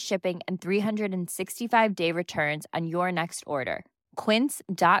get free shipping and 365-day returns on your next order.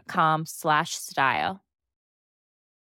 Quince.com/style.